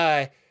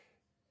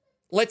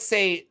 let's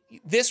say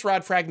this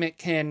rod fragment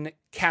can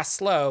cast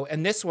slow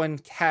and this one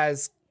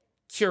has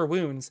cure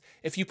wounds.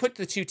 If you put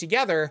the 2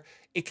 together,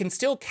 it can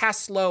still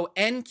cast slow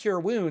and cure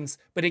wounds,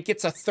 but it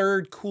gets a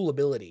third cool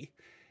ability.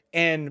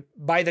 And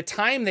by the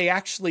time they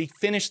actually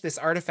finish this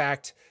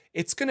artifact,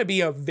 it's going to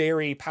be a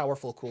very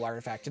powerful, cool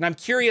artifact. And I'm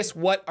curious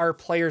what our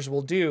players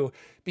will do,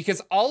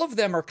 because all of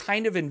them are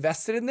kind of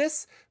invested in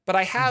this, but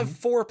I have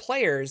 4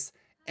 players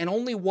and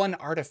only 1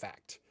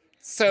 artifact.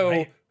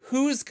 So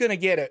who's going to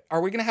get it?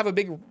 Are we going to have a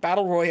big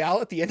battle royale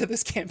at the end of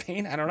this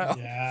campaign? I don't know.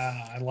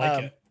 Yeah, I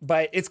like it.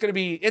 But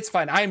it's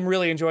fun. I'm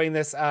really enjoying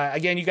this.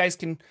 Again, you guys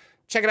can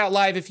check it out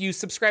live. If you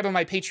subscribe on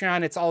my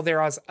Patreon, it's all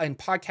there in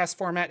podcast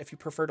format if you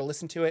prefer to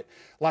listen to it.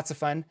 Lots of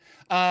fun.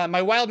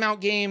 My Wildmount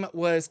game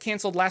was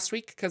canceled last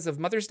week because of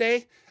Mother's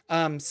Day.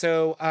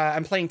 So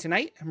I'm playing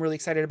tonight. I'm really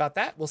excited about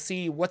that. We'll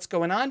see what's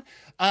going on.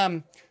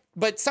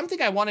 But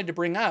something I wanted to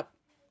bring up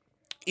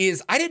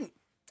is I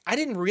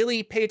didn't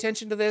really pay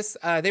attention to this.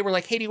 They were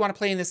like, hey, do you want to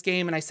play in this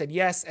game? And I said,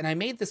 yes. And I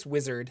made this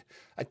wizard,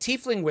 a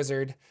tiefling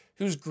wizard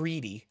who's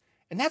greedy.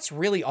 And that's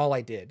really all I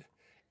did.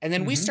 And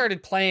then we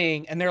started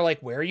playing and they're like,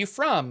 where are you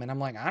from? And I'm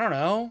like, I don't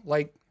know.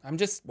 Like, I'm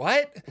just,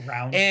 what?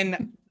 Round.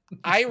 And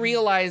I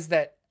realized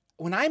that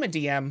when I'm a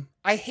DM,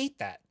 I hate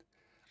that.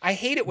 I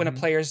hate it when a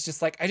player is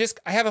just like,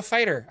 I have a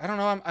fighter. I don't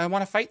know. I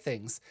want to fight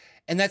things.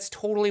 And that's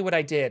totally what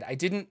I did. I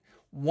didn't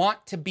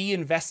want to be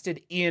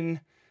invested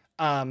in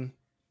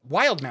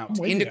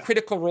Wildmount, into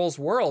Critical Role's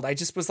world. I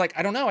just was like,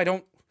 I don't know.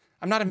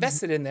 I'm not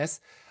invested in this.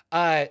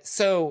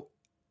 So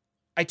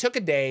I took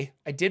a day.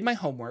 I did my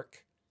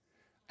homework.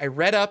 I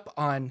read up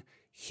on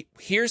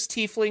here's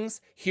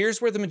tieflings.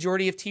 Here's where the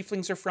majority of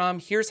tieflings are from.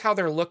 Here's how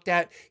they're looked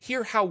at.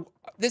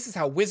 This is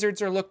how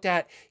wizards are looked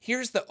at.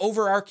 Here's the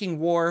overarching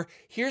war.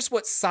 Here's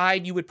what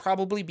side you would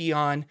probably be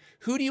on.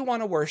 Who do you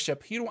want to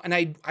worship?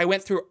 And I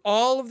went through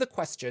all of the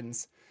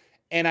questions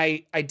and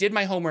I did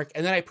my homework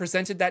and then I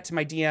presented that to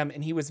my DM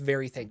and he was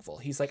very thankful.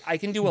 He's like, I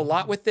can do a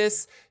lot with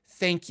this.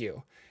 Thank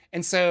you.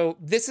 And so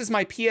this is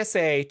my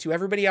PSA to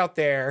everybody out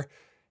there.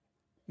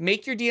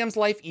 Make your DM's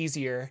life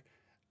easier.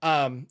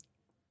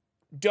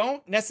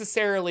 Don't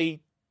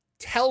necessarily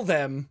tell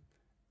them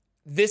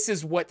this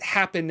is what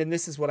happened and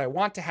this is what I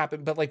want to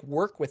happen, but like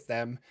work with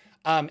them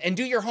and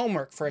do your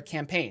homework for a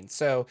campaign.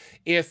 So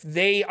if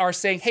they are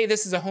saying, hey,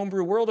 this is a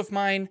homebrew world of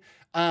mine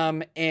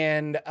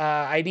and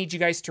I need you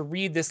guys to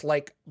read this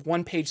like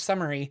 1-page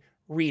summary,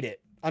 read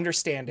it,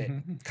 understand it,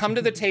 come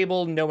to the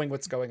table knowing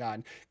what's going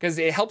on because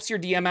it helps your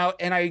DM out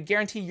and I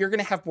guarantee you're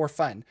going to have more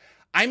fun.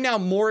 I'm now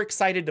more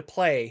excited to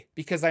play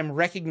because I'm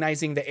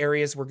recognizing the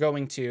areas we're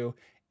going to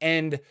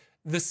and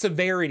the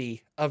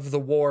severity of the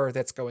war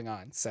that's going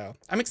on. So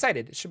I'm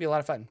excited. It should be a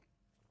lot of fun.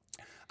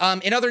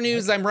 In other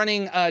news, I'm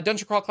running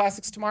Dungeon Crawl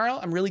Classics tomorrow.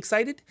 I'm really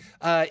excited.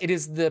 It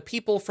is the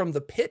People from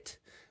the Pit,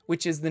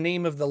 which is the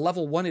name of the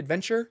level 1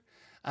 adventure.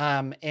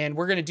 And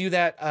we're going to do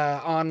that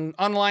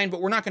online,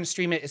 but we're not going to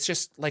stream it. It's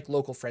just like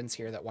local friends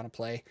here that want to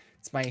play.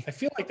 I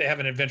feel like they have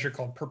an adventure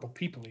called Purple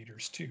People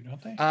Eaters too,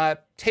 don't they?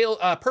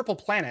 Purple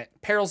Planet,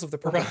 Perils of the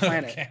Purple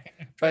Planet. Okay.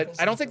 But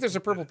I don't think there's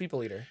a Purple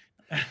People Eater.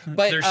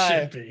 But there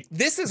should be.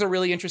 This is a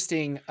really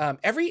interesting.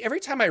 Every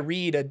time I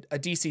read a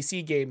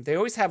DCC game, they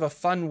always have a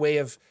fun way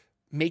of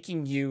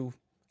using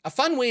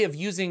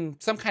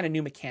some kind of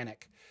new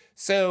mechanic.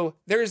 So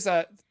there's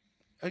a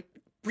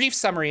brief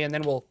summary, and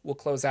then we'll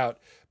close out.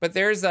 But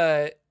there's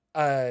a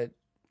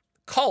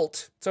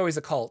cult. It's always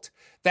a cult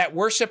that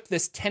worship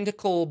this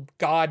tentacle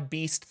god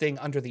beast thing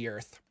under the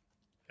earth.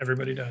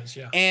 Everybody does,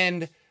 yeah.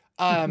 And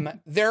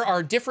there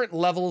are different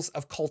levels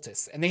of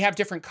cultists, and they have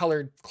different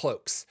colored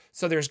cloaks.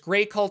 So there's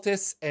gray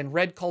cultists and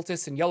red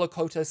cultists and yellow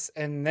cultists,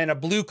 and then a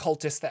blue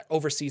cultist that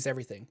oversees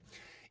everything.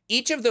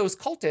 Each of those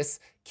cultists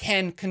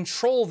can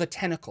control the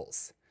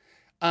tentacles,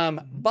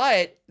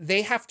 but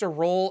they have to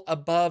roll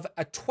above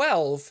a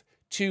 12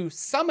 to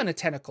summon a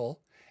tentacle,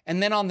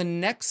 and then on the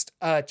next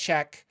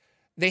check,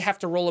 they have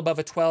to roll above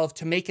a 12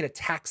 to make it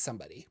attack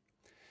somebody.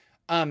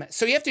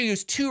 So you have to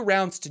use 2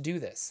 rounds to do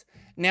this.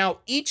 Now,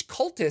 each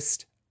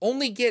cultist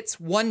only gets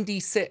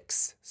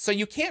 1d6. So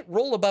you can't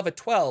roll above a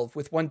 12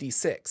 with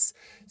 1d6.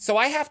 So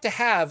I have to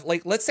have,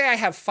 like, let's say I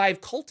have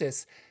 5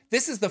 cultists.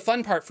 This is the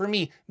fun part for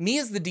me. Me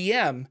as the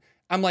DM,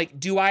 I'm like,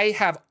 do I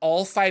have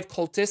all 5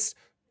 cultists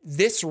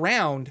this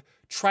round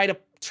try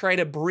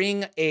to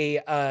bring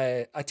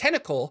a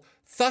tentacle,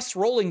 thus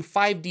rolling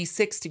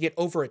 5d6 to get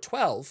over a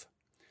 12?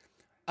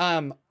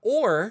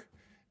 Or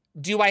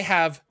do I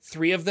have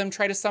 3 of them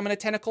try to summon a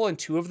tentacle and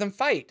 2 of them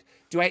fight?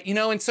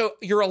 And so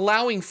you're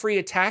allowing free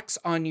attacks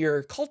on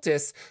your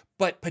cultists,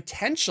 but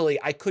potentially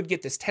I could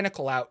get this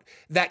tentacle out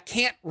that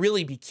can't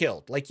really be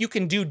killed. Like, you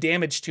can do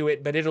damage to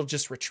it, but it'll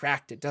just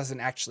retract. It doesn't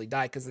actually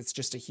die because it's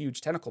just a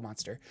huge tentacle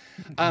monster.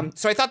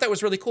 So I thought that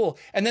was really cool.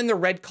 And then the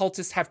red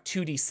cultists have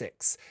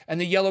 2d6 and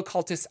the yellow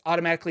cultists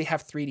automatically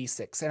have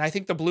 3d6. And I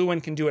think the blue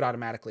one can do it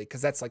automatically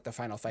because that's like the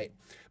final fight.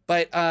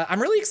 But I'm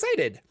really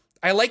excited.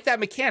 I like that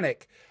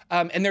mechanic.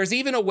 And there's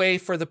even a way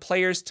for the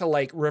players to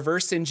like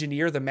reverse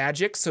engineer the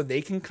magic so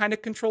they can kind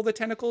of control the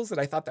tentacles.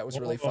 And I thought that was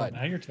really fun.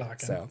 Now you're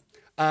talking. So,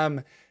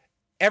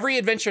 every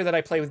adventure that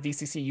I play with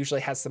DCC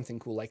usually has something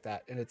cool like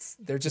that. And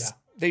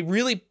they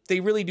really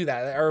do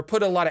that, or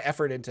put a lot of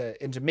effort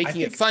into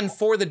making it fun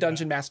for the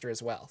dungeon master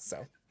as well.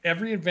 So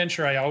every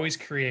adventure I always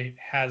create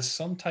has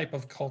some type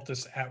of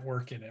cultist at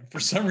work in it. For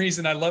some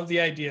reason, I love the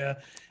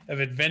idea of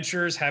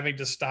adventurers having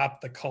to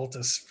stop the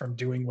cultists from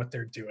doing what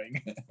they're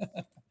doing.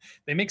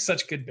 They make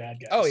such good bad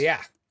guys. Oh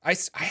yeah. I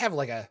have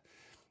like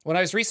when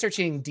I was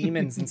researching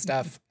demons and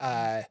stuff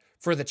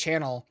for the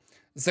channel,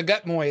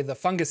 Zagutmoy, the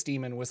fungus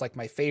demon, was like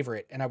my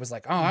favorite. And I was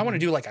like, I want to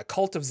do like a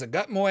cult of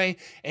Zagutmoy,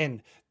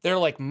 and they're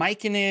like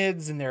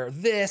myconids and they're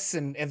this,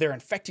 and they're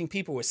infecting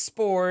people with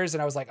spores.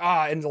 And I was like,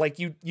 and like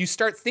you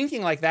start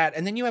thinking like that.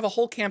 And then you have a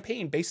whole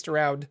campaign based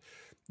around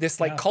this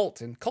like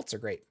cult, and cults are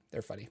great.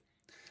 They're funny.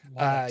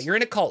 You're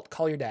in a cult,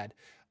 call your dad.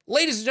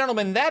 Ladies and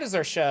gentlemen, that is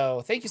our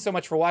show. Thank you so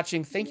much for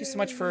watching. Thank you so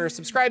much for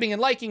subscribing and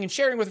liking and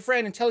sharing with a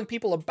friend and telling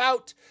people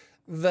about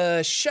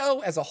the show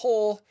as a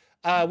whole.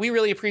 We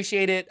really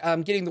appreciate it,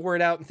 getting the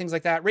word out and things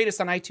like that. Rate us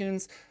on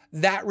iTunes.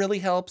 That really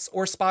helps,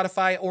 or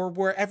Spotify, or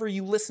wherever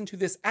you listen to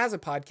this as a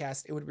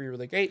podcast. It would be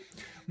really great.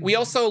 We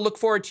also look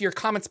forward to your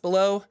comments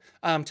below.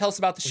 Tell us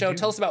about the show.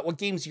 Tell us about what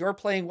games you're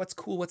playing, what's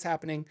cool, what's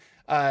happening.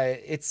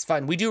 It's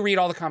fun. We do read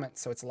all the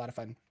comments, so it's a lot of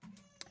fun.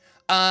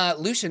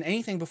 Lucian,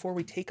 anything before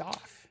we take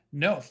off?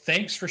 No,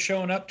 thanks for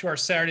showing up to our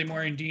Saturday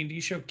morning D&D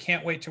show.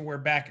 Can't wait till we're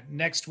back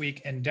next week,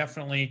 and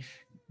definitely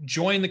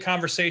join the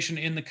conversation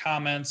in the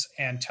comments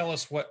and tell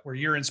us what were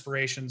your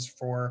inspirations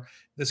for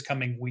this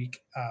coming week.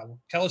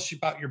 Tell us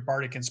about your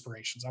bardic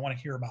inspirations. I want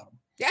to hear about them.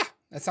 Yeah,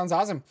 that sounds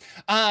awesome.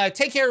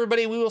 Take care,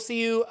 everybody. We will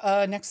see you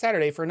next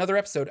Saturday for another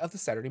episode of the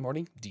Saturday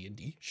morning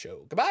D&D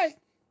show. Goodbye.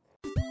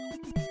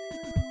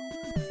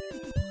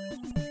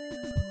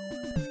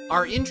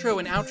 Our intro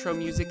and outro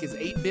music is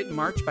 8-Bit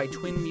March by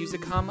Twin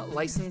Musicom,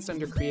 licensed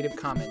under Creative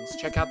Commons.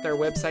 Check out their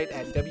website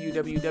at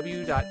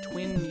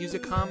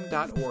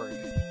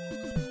www.twinmusicom.org.